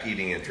and kept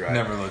eating it dry.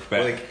 Never looked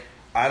back. Like,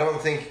 I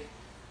don't think...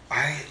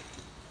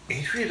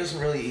 Adria doesn't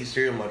really eat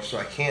cereal much, so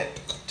I can't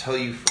tell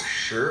you for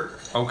sure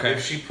Okay.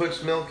 if she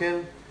puts milk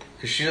in,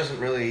 because she doesn't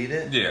really eat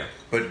it. Yeah.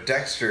 But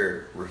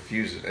Dexter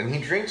refuses, and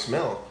he drinks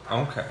milk,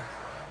 Okay.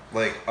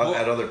 like,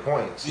 at other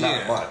points.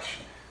 Not yeah. much.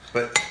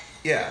 But...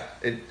 yeah,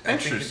 I think it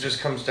Interesting.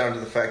 just comes down to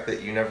the fact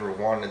that you never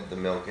wanted the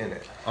milk in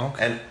it.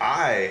 Okay. And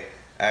I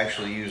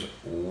actually use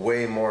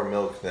way more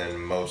milk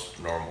than most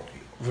normal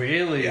people.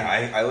 Really?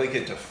 Yeah, I like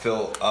it to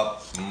fill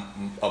up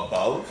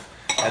above,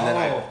 and then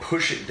I Oh.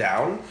 push it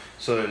down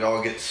so that it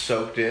all gets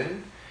soaked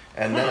in,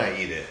 and then I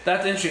eat it.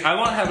 That's interesting. I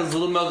want to have as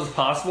little milk as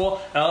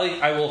possible.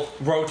 And I will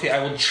rotate. I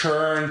will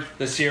churn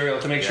the cereal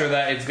to make sure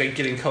that it's like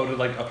getting coated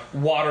like a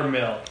water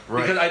milk.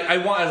 Right. Because I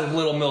want as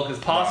little milk as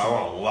I possible.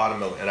 want a lot of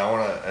milk, and I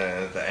want to.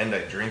 At the end, I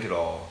drink it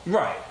all,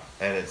 Right.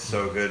 and it's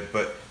so good.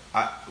 But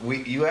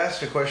you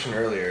asked a question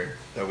earlier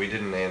that we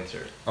didn't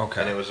answer.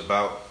 Okay. And it was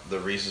about the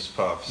Reese's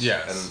Puffs.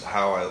 Yes. And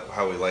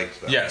how we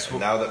liked them. Yes. And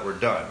now that we're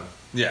done,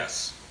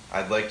 Yes.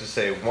 I'd like to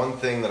say one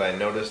thing that I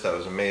noticed that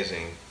was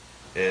amazing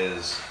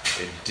is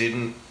it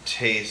didn't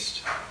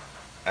taste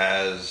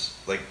as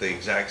like the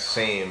exact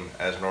same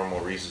as normal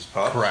Reese's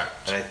Puffs. Correct.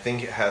 And I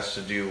think it has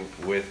to do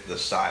with the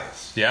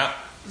size. Yeah.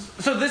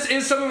 So this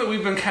is something that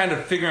we've been kind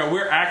of figuring out.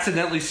 We're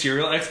accidentally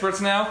cereal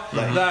experts now.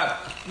 Mm-hmm. That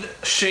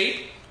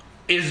shape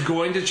is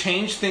going to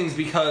change things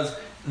because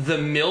the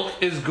milk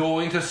is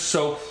going to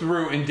soak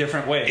through in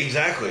different ways.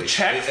 Exactly.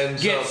 Chex And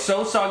get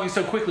so soggy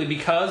so quickly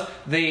because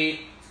they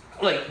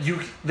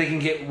can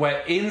get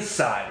wet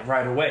inside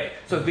right away.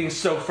 So it's being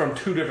soaked from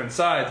two different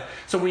sides.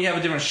 So when you have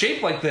a different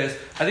shape like this,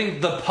 I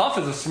think the puff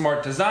is a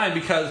smart design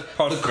because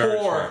Puff's very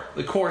smart.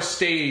 the core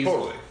stays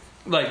Totally.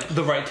 like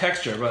the right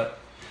texture. But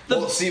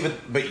Well, see,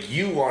 but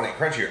you want it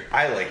crunchier.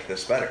 I like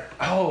this better.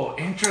 oh,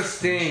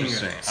 interesting.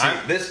 Interesting.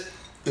 See,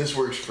 this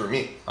works for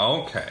me.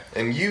 Okay.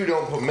 And you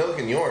don't put milk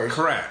in yours.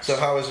 Correct. So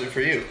how is it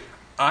for you?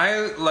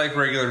 I like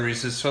regular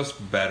Reese's Puffs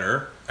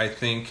better. I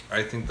think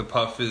the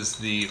Puff is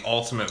the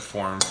ultimate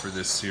form for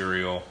this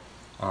cereal.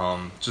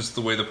 Just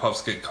the way the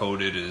Puffs get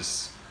coated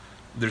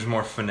there's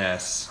more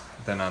finesse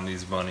than on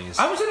these bunnies.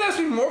 I was going to ask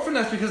you more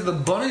finesse because the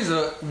bunny's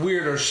a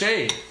weirder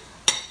shape.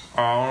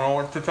 I don't know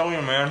what to tell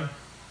you, man.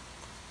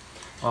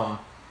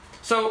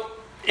 So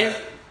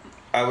if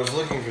I was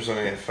looking for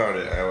something. I found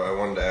it. I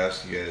wanted to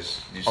ask you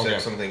guys. You said Okay.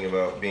 something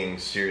about being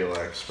cereal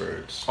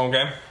experts.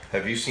 Okay.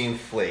 Have you seen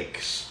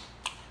Flakes?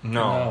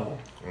 No.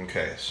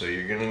 Okay, so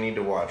you're gonna need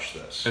to watch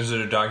this. Is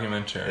it a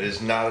documentary? It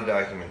is not a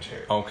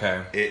documentary.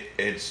 Okay.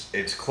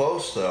 It's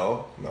close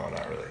though. No,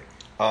 not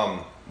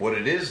really. What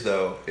it is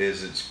though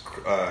is it's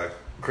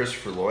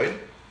Christopher Lloyd,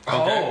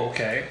 Oh,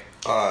 okay.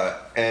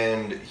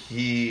 and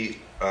he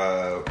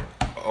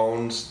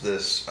owns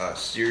this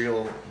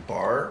cereal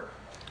bar.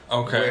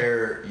 Okay.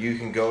 Where you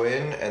can go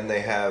in and they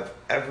have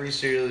every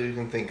cereal you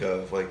can think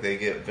of. Like, they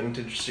get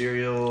vintage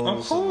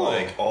cereals Oh, cool. and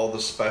like all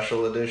the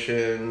special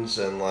editions,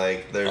 and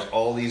like there's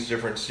all these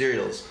different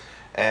cereals,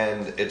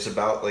 and it's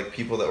about like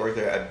people that work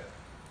there.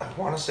 I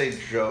want to say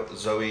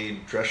Zoe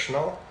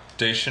Deschanel,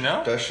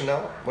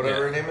 Deschanel?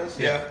 whatever her name is.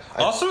 Yeah.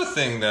 Also a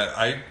thing that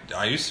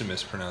I used to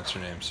mispronounce her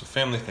name, so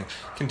family thing.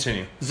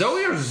 Continue.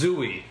 Zoe or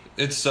Zooey?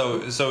 It's Zoe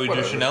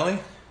Whatever. Deschanel?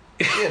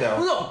 You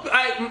know.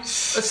 No,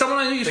 someone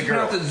I knew used to The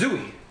girl. pronounce it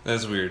Zooey.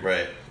 That's weird.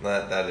 Right.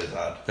 That is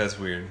odd. That's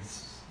weird.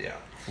 Yeah.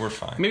 We're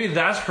fine. Maybe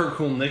that's her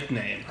cool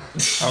nickname. Okay.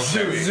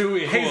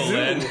 Zooey. Hey, Cool, Zoo.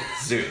 man.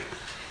 Zoe.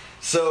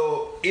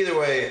 So either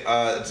way,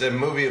 it's a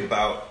movie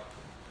about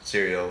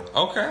cereal.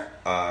 Okay.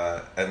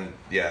 And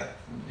yeah,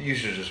 you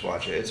should just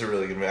watch it. It's a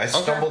really good movie. I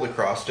stumbled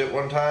across it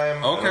one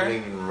time. Okay. I don't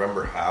even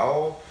remember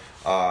how.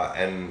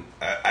 And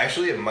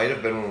actually, it might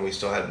have been when we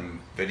still had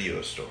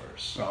video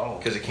stores. Oh.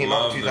 Because it came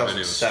out in Love the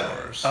video 2007.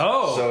 stores.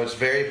 Oh. So it's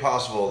very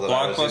possible that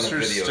I was in a Blockbuster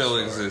video still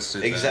store.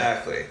 existed then.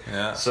 Exactly.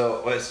 Yeah.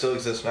 So it still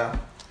exists now.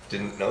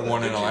 Didn't know that.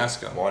 One in did you?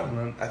 Alaska.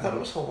 One. I thought it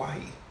was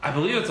Hawaii. I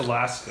believe it's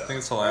Alaska. I think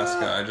it's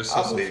Alaska. I just saw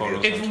I'll some believe you.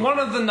 photos. It's on one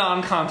Twitter. of the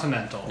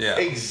non-continental. Yeah.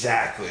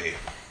 Exactly.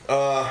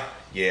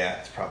 Yeah,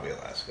 it's probably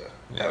Alaska.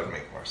 Yeah. That would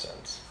make more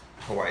sense.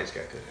 Hawaii's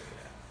got good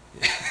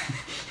internet.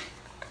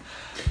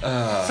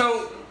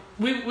 So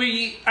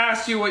we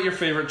asked you what your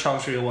favorite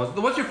chunk cereal was.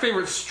 What's your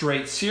favorite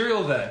straight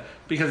cereal then?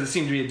 Because it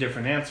seemed to be a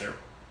different answer.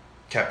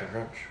 Captain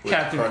Crunch. With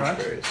Captain Crunch?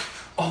 Berries.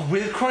 Oh,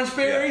 with Crunch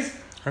Berries?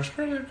 Crunch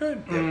Berries are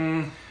good.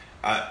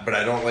 But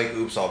I don't like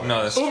Oops All Berries.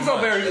 No, that's Oops, too all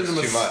much. berries is a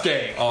That's too much.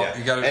 mistake. Oh, Yeah.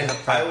 you gotta and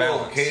have I will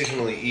balance.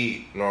 occasionally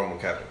eat normal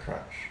Captain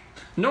Crunch.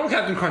 No,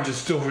 Captain Crunch is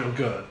still real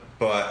good.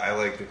 But I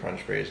like the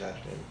Crunch Berries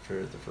additive for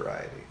the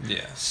variety.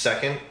 Yeah.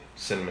 Second,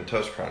 Cinnamon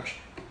Toast Crunch.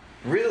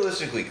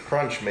 Realistically,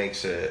 Crunch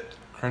makes it...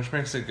 Crunch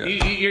makes it good.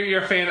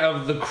 You're a fan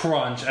of the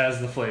crunch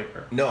as the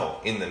flavor. No,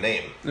 in the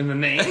name. In the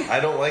name? I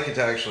don't like it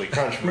to actually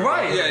crunch. Remember?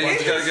 Right. Yeah, you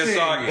just gotta get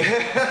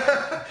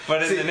soggy.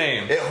 But in the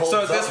name. it holds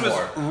so up this was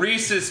more.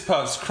 Reese's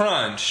Puffs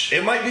Crunch.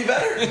 It might be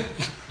better.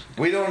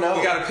 We don't know.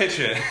 We gotta pitch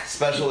it.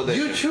 Special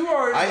edition. You two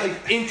are I-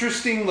 like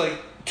interesting, like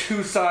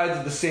two sides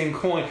of the same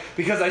coin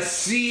because I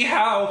see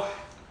how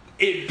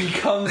it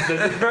becomes this.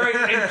 It's very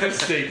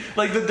interesting.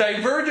 Like the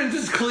divergence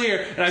is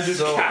clear, and I'm just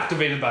So-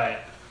 captivated by it.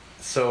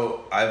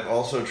 So I've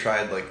also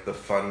tried like the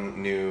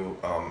fun new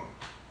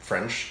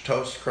French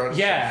Toast Crunch.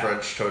 Yeah.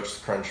 French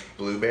Toast Crunch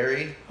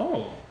Blueberry.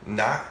 Oh,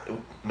 No. It's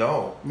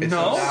No?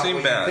 not Seemed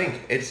what bad. you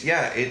think. It's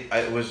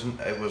it wasn't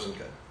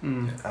good.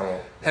 I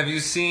won't. Have you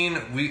seen?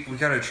 We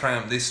gotta try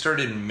them. They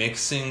started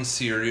mixing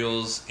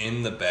cereals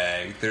in the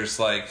bag. There's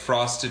like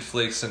Frosted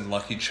Flakes and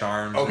Lucky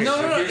Charms. Okay. no,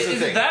 so no, no! here's the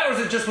Is it thing. that, or is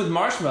it just with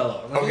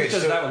marshmallow? I think Okay, it's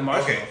just so that with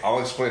marshmallow. okay, I'll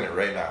explain it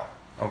right now.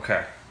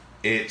 Okay.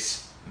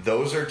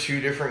 Those are two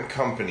different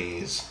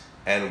companies,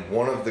 and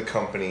one of the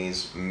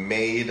companies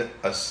made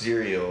a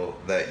cereal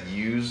that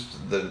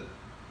used the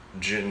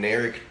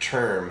generic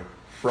term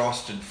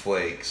Frosted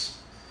Flakes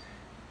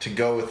to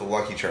go with the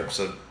Lucky Charms.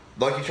 So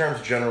Lucky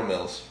Charms, General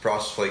Mills,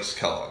 Frosted Flakes,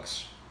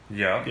 Kellogg's.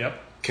 Yeah.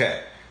 Yep.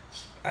 Okay,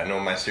 I know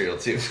my cereal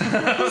too.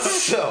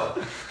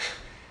 So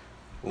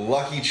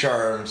Lucky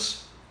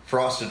Charms,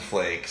 Frosted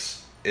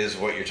Flakes is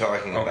what you're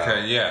talking about.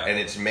 Okay, yeah. And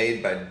it's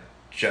made by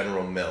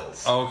General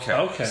Mills. Okay.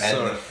 Okay. And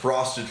So the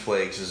Frosted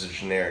Flakes is a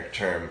generic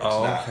term. It's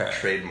not Okay.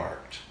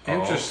 trademarked.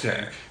 Interesting.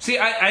 Okay. See,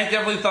 I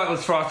definitely thought it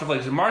was Frosted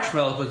Flakes and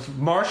marshmallows, but it's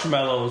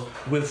marshmallows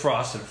with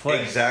Frosted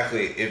Flakes.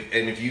 Exactly.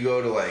 If you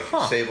go to like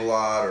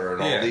Save-A-Lot or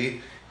an Yeah.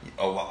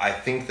 Aldi, I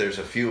think there's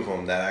a few of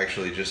them that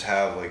actually just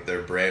have like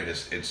their brand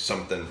is it's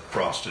something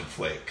Frosted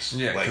Flakes.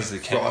 Yeah, like 'cause they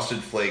can't-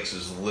 Frosted Flakes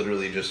is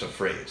literally just a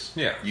phrase.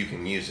 Yeah. You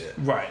can use it.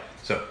 Right.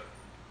 So,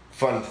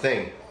 fun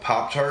thing,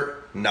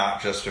 Pop-Tart,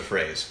 not just a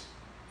phrase.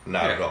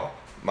 Not Yeah. at all.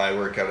 My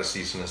work got a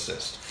cease and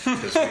assist.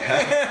 Because we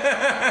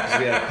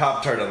had a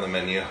Pop-Tart on the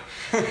menu.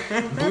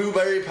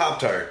 Blueberry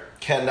Pop-Tart.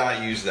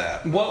 Cannot use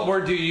that. What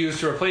word do you use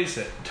to replace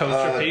it?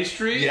 Toaster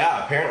pastry?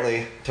 Yeah,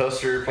 apparently.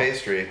 Toaster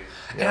pastry.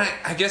 And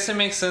I guess it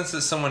makes sense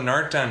that someone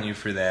narked on you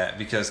for that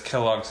because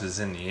Kellogg's is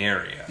in the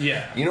area.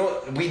 Yeah. You know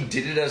what? We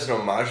did it as an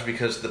homage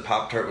because the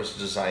Pop-Tart was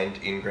designed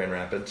in Grand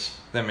Rapids.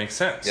 That makes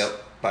sense. Yep.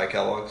 By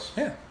Kellogg's.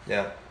 Yeah.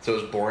 Yeah. So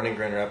it was born in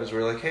Grand Rapids. We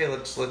were like, hey,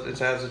 let's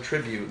as a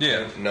tribute.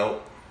 Yeah.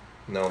 Nope.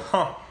 No.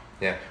 Huh.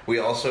 Yeah, we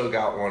also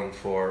got one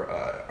for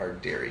our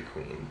Dairy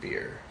Queen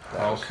beer.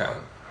 That was Okay. fun.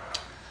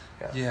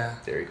 Yeah.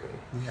 Dairy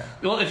Queen. Yeah.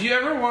 Well, if you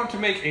ever want to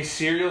make a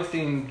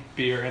cereal-themed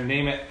beer and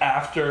name it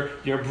after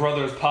your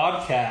brother's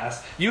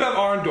podcast, you have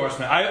our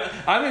endorsement.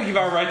 I'm going to give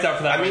our rights out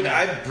for that. I mean,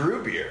 right now. I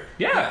brew beer,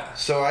 yeah.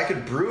 so I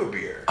could brew a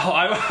beer Oh,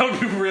 I would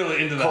be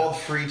really into that. called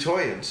Free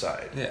Toy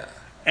Inside. Yeah.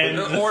 And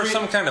or the free-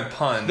 some kind of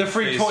pun. The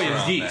free based toy is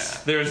around yeast.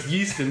 that. There's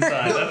yeast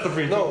inside. That's the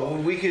free toy.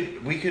 No, we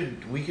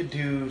could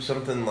do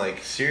something like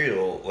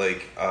cereal,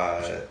 like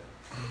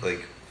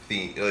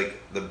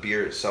the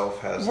beer itself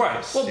has Right.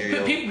 like a Well,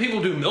 cereal.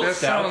 people do milk That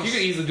stout. sounds- You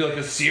could easily do like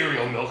a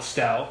cereal milk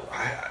stout.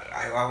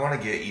 I want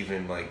to get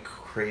even like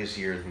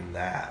crazier than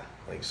that.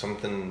 Like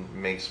something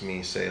makes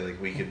me say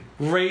like we could.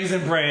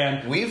 Raisin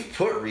bran. We've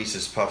put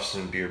Reese's Puffs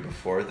in beer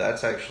before.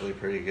 That's actually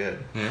pretty good.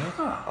 Yeah.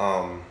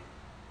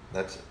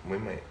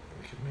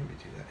 We could maybe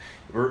do that.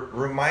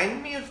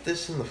 Remind me of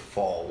this in the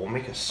fall. We'll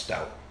make a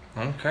stout.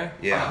 Okay.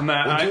 Yeah,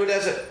 Matt,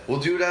 we'll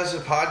do it as a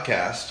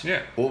podcast.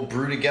 Yeah. We'll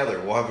brew together.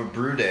 We'll have a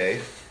brew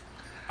day.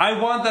 I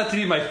want that to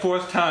be my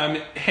fourth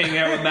time hanging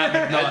out with Matt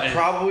It McNaughton.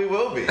 probably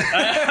will be.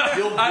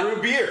 You'll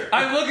brew beer.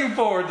 I'm looking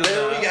forward to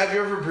There we that. go. Have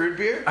you ever brewed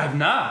beer? I've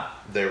not.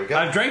 There we go.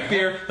 I've drank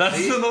beer. That's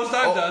See? the most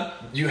I've Oh, done.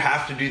 You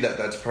have to do that.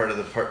 That's part of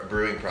the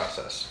brewing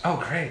process. Oh,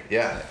 great.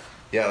 Yeah.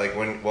 Yeah, like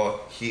when,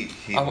 he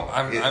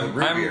I'm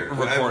root beer.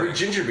 recording.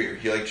 Ginger beer.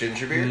 You like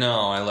ginger beer?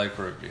 No, I like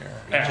root beer.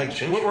 Yeah, like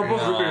ginger we're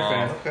both root beer No.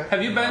 fans. Okay.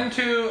 Have you been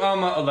to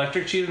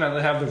Electric Cheese now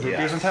they have the root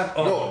beers on tap?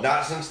 Oh. No,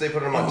 not since they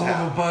put them on Oh,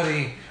 tap.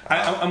 buddy.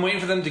 I'm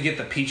waiting for them to get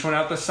the peach one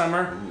out this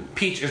summer.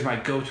 Peach is my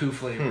go-to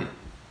flavor.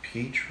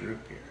 Peach root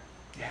beer.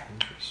 Yeah.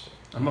 Interesting.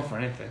 I'm up for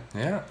anything.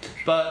 Yeah.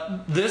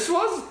 But this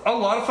was a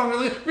lot of fun.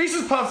 Really.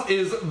 Reese's Puffs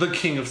is the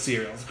king of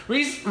cereals.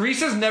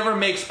 Reese's never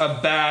makes a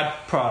bad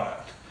product.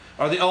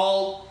 Are they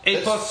all A+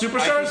 I can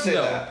superstars? say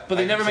No. that. But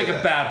they I never can make say a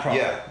that. bad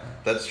product. Yeah,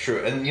 that's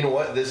true. And you know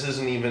what? This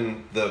isn't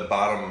even the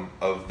bottom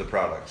of the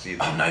products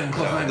either. Oh, not even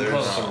close, not even there's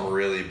close. some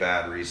really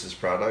bad Reese's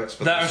products,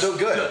 but That they're are still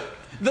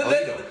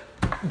good.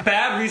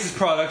 Bad Reese's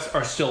products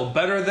are still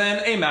better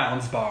than a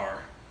Mounds bar.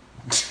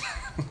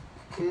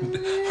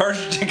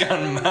 Harsh take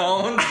on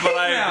mounds, but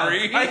I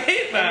agree. I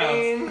hate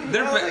mounds.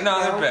 They're bad.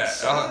 No, they're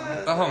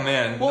bad. Oh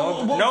man,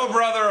 no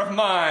brother of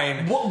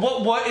mine.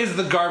 What is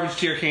the garbage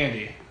tier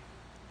candy?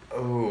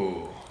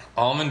 Oh.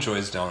 Almond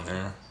Joy's down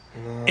there.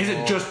 Is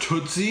it just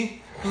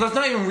Tootsie? That's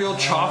not even real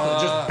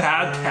chocolate, just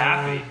bad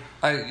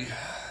taffy.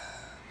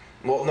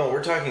 Well, no,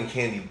 we're talking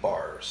candy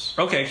bars.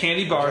 Okay,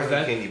 candy bars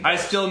then. Candy bars.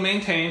 I still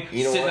maintain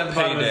You know sitting what? at the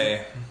bottom.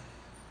 Payday.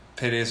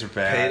 Paydays are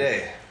bad.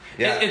 Payday.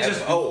 Yeah. It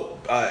just-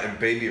 and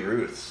Baby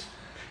Ruth's.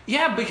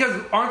 Yeah,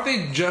 because aren't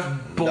they just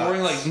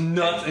boring Nuts like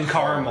nuts and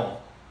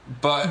caramel?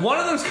 But One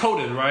of them's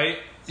coated, right?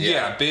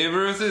 yeah, Babe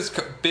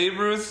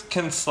Ruth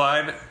can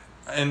slide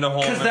into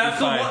home 'Cause and that's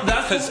be the fine. one-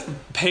 that's Because the-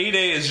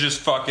 Payday is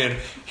just fucking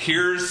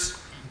here's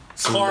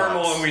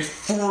caramel nuts. and we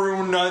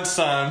threw nuts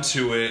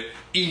onto it.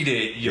 Eat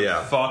it, you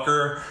Yeah.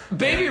 fucker.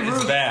 Baby It's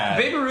Ruth. bad.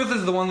 Baby Ruth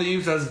is the one that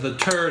used as the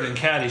turd in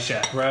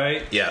Caddyshack,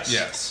 right? Yes.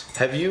 Yes.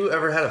 Have you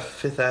ever had a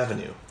Fifth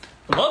Avenue?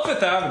 I love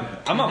Fifth Avenue.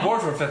 I'm on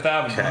board for Fifth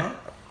Avenue.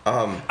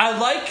 I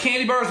like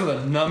candy bars with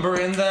a number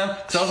in them.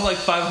 It's also like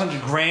 500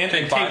 grand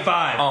and take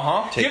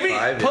five. Take Give me,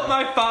 five, put yeah.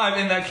 my 5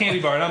 in that candy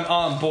bar and I'm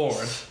on board.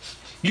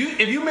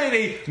 If you made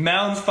a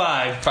Mounds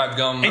 5 Five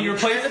gum. and you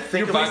replaced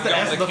think the about S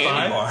gum with the the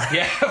candy 5, bar.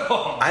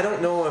 yeah. I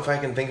don't know if I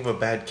can think of a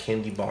bad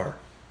candy bar.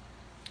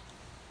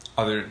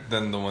 Other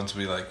than the ones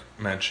we like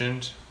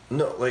mentioned,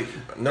 No,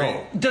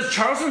 no. Does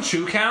Charleston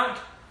Chew count?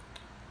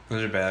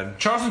 those are bad.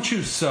 Charleston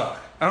Chews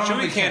suck. I don't know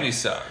Chewy if they candy count.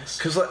 sucks.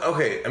 Because,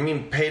 okay, I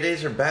mean,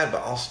 paydays are bad, but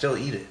I'll still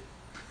eat it.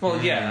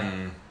 Well, yeah.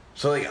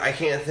 So, I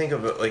can't think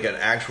of, an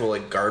actual,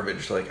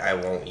 garbage, I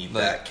won't eat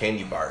that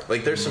candy bar.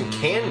 There's some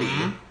candy.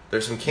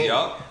 There's some candy.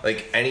 Yup.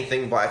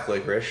 Anything black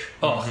licorice.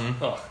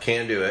 Oh,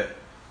 Can't do it.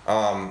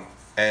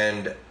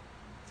 And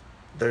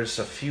there's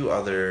a few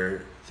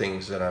other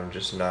things that I'm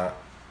just not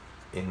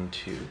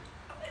into.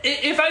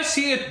 If I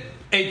see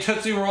a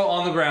Tootsie Roll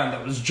on the ground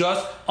that was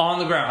just on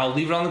the ground, I'll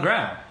leave it on the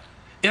ground.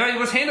 If I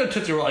was handed a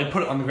Tootsie Roll, I'd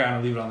put it on the ground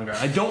and leave it on the ground.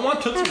 I don't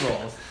want Tootsie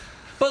Rolls.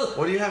 But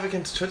What do you have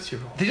against Tootsie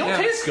Roll? they don't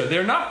taste good.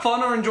 They're not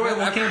fun or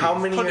enjoyable candy. How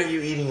many are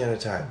you eating at a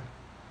time?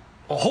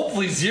 Well,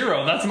 hopefully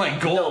 0. That's my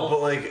goal. No,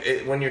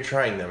 but when you're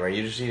trying them, are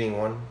you just eating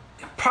one?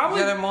 Probably.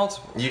 You gotta have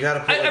multiple. You gotta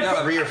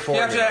put 3 or 4.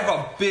 You have in to your have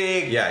mouth. a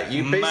big. Yeah,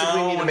 you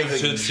basically need to make mound of a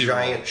Tootsie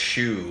giant Roll.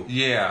 shoe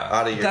Yeah.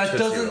 out of your that Tootsie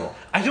doesn't. Roll.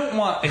 I don't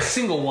want a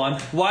single one.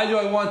 Why do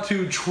I want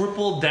to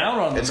triple down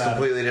on It's a them?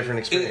 completely different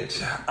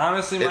experience.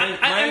 Honestly, my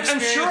I'm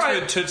experience sure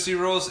with Tootsie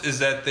Rolls is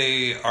that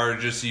they are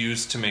just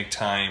used to make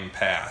time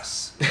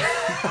pass.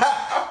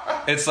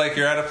 It's like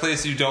you're at a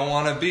place you don't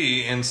want to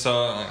be, and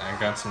so I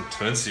got some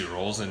Tootsie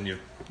Rolls, and you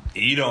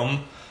eat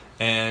them,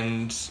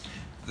 and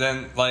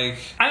then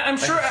I'm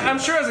sure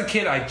as a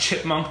kid I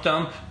chipmunked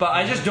them, but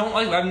I just don't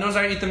like. I've noticed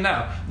I eat them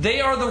now. They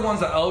are the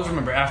ones that I always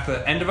remember. After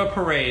the end of a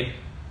parade,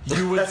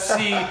 you would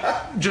see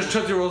just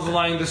Tootsie Rolls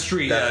lining the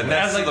street. That's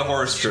next As, to the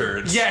horse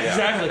turds. Yeah,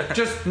 exactly.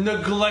 Just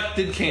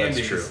neglected candies.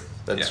 That's true.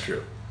 That's Yeah.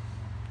 true.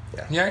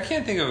 Yeah, I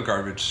can't think of a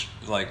garbage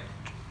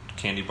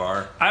candy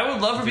bar. I would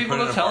love for you people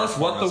put it to in tell bar us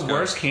what form, the it's good.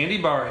 worst candy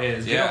bar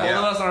is. Get a Yeah. hold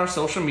of Yeah. us on our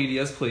social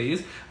medias,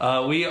 please.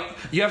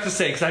 You have to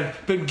say because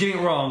I've been getting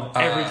it wrong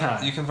every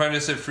time. You can find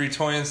us at Free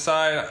Toy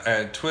Inside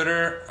at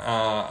Twitter,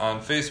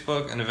 on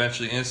Facebook, and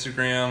eventually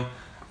Instagram.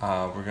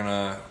 We're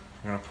gonna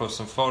post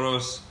some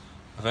photos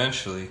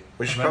eventually.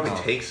 We should probably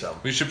take some.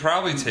 We should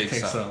probably take Take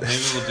some. some.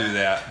 Maybe we'll do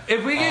that.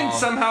 If we can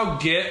somehow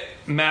get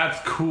Matt's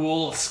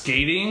cool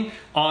skating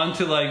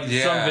onto some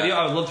Yeah. video,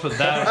 I would love to put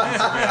that on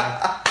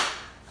Instagram.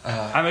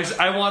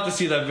 I want to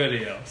see that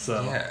video.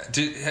 So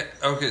Yeah.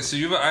 Okay. So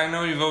I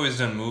know you've always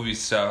done movie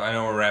stuff. I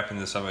know we're wrapping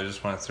this up. I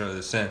just want to throw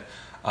this in.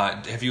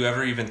 Have you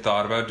ever even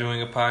thought about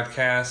doing a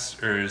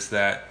podcast, or is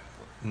that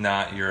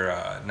not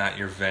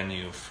your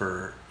venue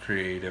for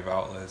creative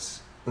outlets?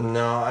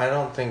 No, I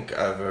don't think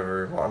I've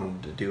ever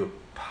wanted to do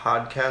a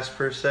podcast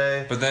per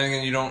se. But then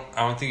again, I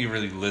don't think you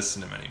really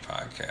listen to many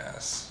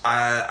podcasts.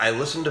 I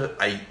listen to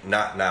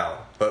not now,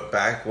 but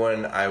back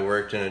when I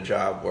worked in a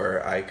job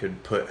where I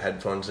could put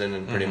headphones in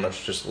and pretty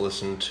much just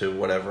listen to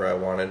whatever I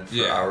wanted for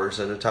Yeah. hours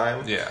at a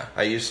time. Yeah.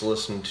 I used to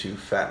listen to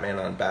Fat Man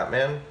on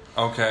Batman.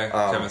 Okay,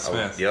 Kevin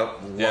Smith. Yep,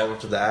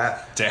 loved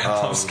that. Dad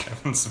loves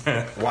Kevin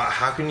Smith. Wow,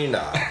 how can you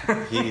not?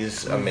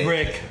 He's amazing.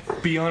 Rick,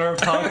 be on our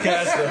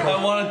podcast.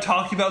 I want to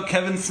talk about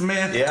Kevin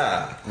Smith.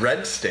 Yeah,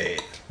 Red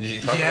State.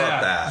 Talk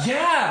about that.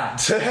 Yeah.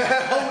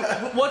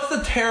 Oh, what's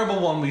the terrible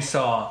one we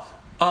saw?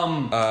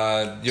 Yoga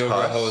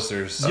Tuss.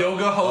 hosers.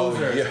 Yoga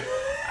Hoser.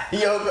 Yeah.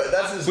 Yoga,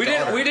 that's his We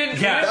daughter. didn't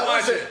Yeah.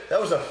 watch it.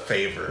 That was a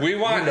favor. We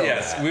watched. You know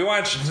Yes, that. we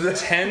watched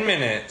 10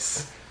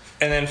 minutes.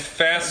 And then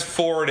fast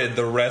forwarded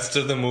the rest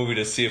of the movie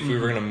to see if we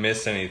were gonna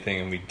miss anything,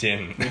 and we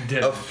didn't.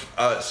 Did.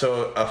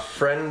 So a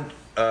friend,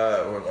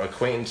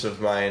 acquaintance of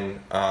mine,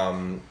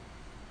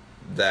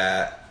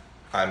 that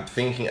I'm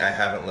thinking, I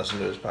haven't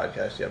listened to his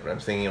podcast yet, but I'm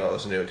thinking about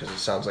listening to it because it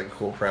sounds like a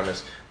cool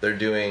premise. They're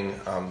doing,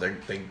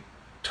 they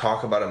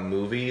talk about a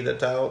movie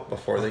that's out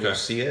before they go Okay.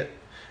 see it,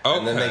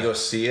 and then Okay. they go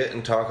see it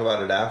and talk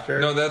about it after.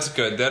 No, that's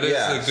good. That is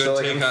Yeah, a good so,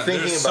 like, take I'm on.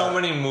 thinking There's so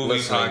about many movie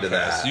listening to podcasts.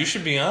 that. You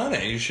should be on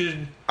it. You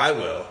should. I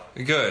will.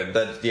 Good.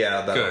 That'll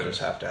Good. just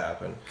have to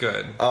happen.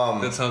 Good.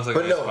 That sounds like a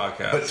But nice no,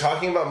 podcast. but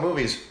talking about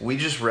movies, we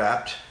just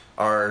wrapped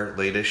our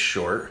latest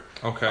short.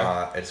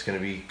 Okay. It's going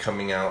to be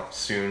coming out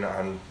soon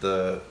on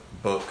the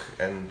book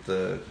and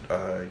the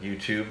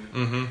YouTube.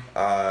 Mm-hmm.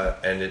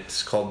 And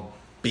it's called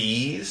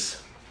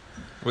Bees.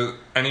 With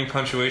any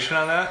punctuation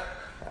on that?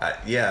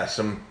 Yeah,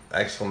 some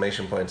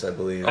exclamation points, I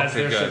believe. As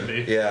Okay, there good.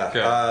 should be. Yeah,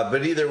 Good.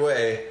 but either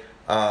way,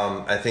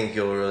 I think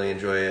you'll really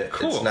enjoy it.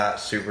 Cool. It's not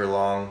super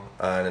long,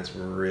 and it's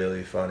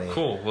really funny.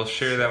 Cool. We'll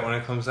share that when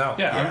it comes out.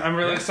 Yeah, Yeah. I'm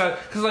really excited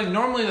because like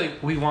normally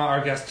like we want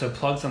our guests to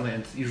plug something.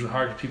 And it's usually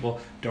hard because people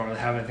don't really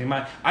have anything in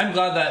mind. I'm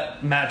glad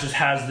that Matt just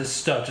has this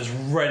stuff just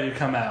ready to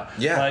come out.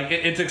 Yeah. like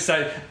it's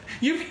exciting.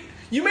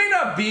 You may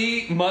not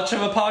be much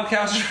of a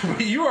podcaster,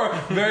 but you are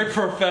very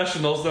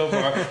professional so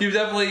far. You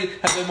definitely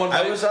have been one of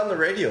I my... was on the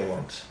radio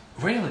once.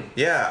 Really?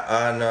 Yeah,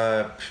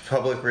 on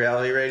public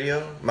reality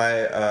radio.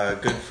 My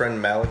good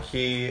friend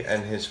Maliki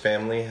and his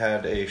family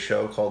had a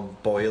show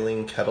called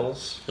Boiling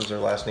Kettles, because their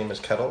last name is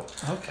Kettle.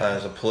 Okay.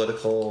 It's a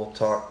political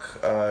talk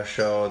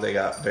show. They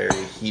got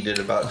very heated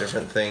about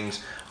different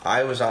things.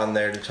 I was on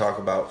there to talk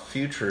about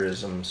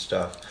futurism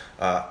stuff,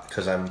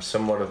 because I'm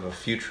somewhat of a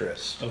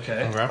futurist.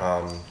 Okay.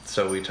 Okay.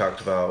 So we talked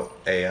about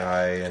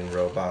AI and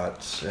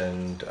robots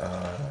and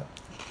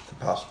the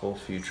possible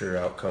future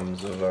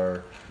outcomes of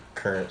our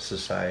current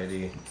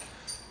society,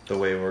 the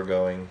way we're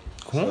going.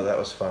 Cool. So that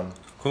was fun.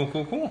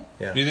 Cool.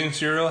 Yeah. Do you think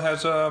Serial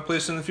has a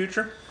place in the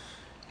future?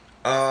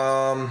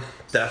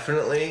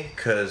 Definitely,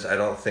 because I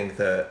don't think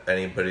that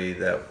anybody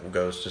that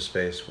goes to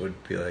space would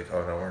be like,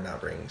 oh no, we're not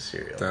bringing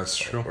cereal. That's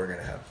true. We're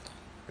gonna have,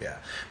 yeah.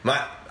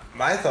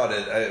 My thought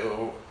is,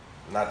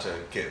 not to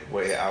get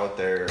way out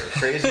there or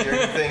crazy or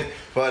anything,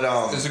 but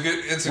It's a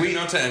good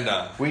note to end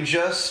on. We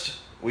just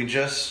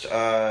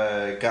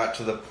got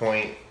to the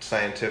point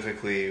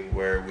scientifically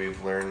where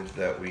we've learned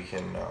that we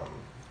can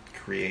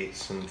create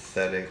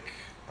synthetic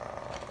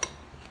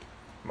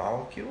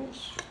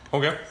molecules.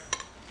 Okay.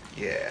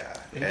 Yeah,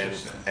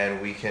 Interesting.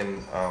 and we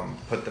can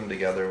put them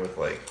together with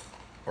like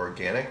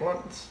organic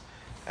ones,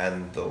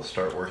 and they'll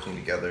start working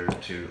together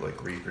to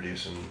like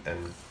reproduce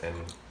and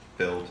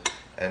build.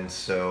 And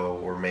so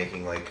we're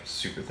making like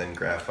super thin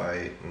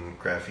graphite and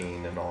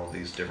graphene and all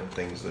these different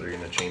things that are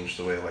going to change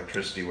the way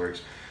electricity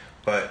works.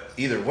 But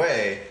either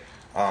way,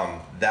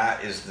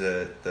 that is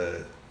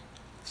the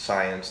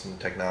science and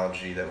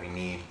technology that we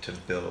need to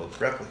build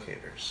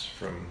replicators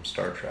from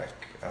Star Trek,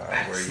 where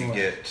you Excellent.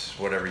 get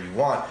whatever you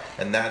want,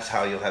 and that's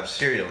how you'll have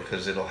cereal,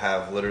 because it'll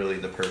have literally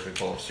the perfect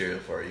bowl of cereal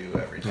for you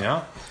every time.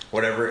 Yeah.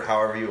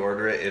 However you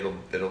order it,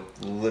 it'll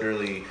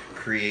literally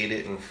create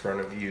it in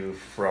front of you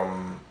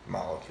from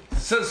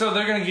molecules. So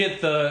they're gonna get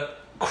the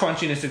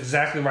crunchiness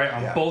exactly right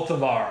on Yeah. both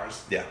of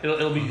ours. Yeah.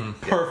 It'll be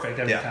perfect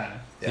every Yeah. time.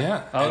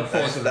 Yeah. I look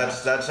forward That's, to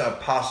that. that's a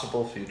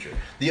possible future.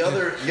 The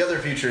other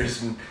future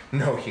is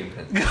no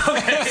human.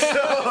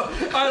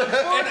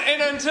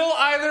 And until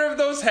either of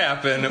those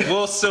happen,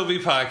 we'll still be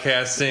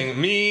podcasting.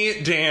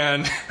 Me,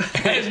 Dan,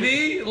 And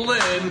me,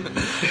 Lynn.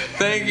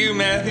 thank you,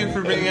 Matthew,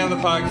 for being on the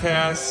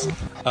podcast.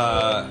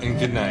 And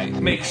good night.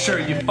 Make sure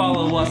you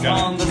follow us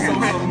on the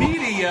social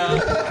media,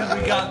 because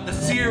we got the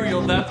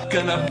cereal that's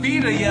gonna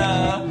feed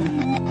ya.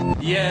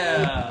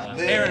 Yeah.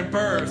 Aaron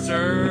Burr,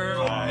 sir.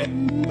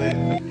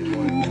 Bye.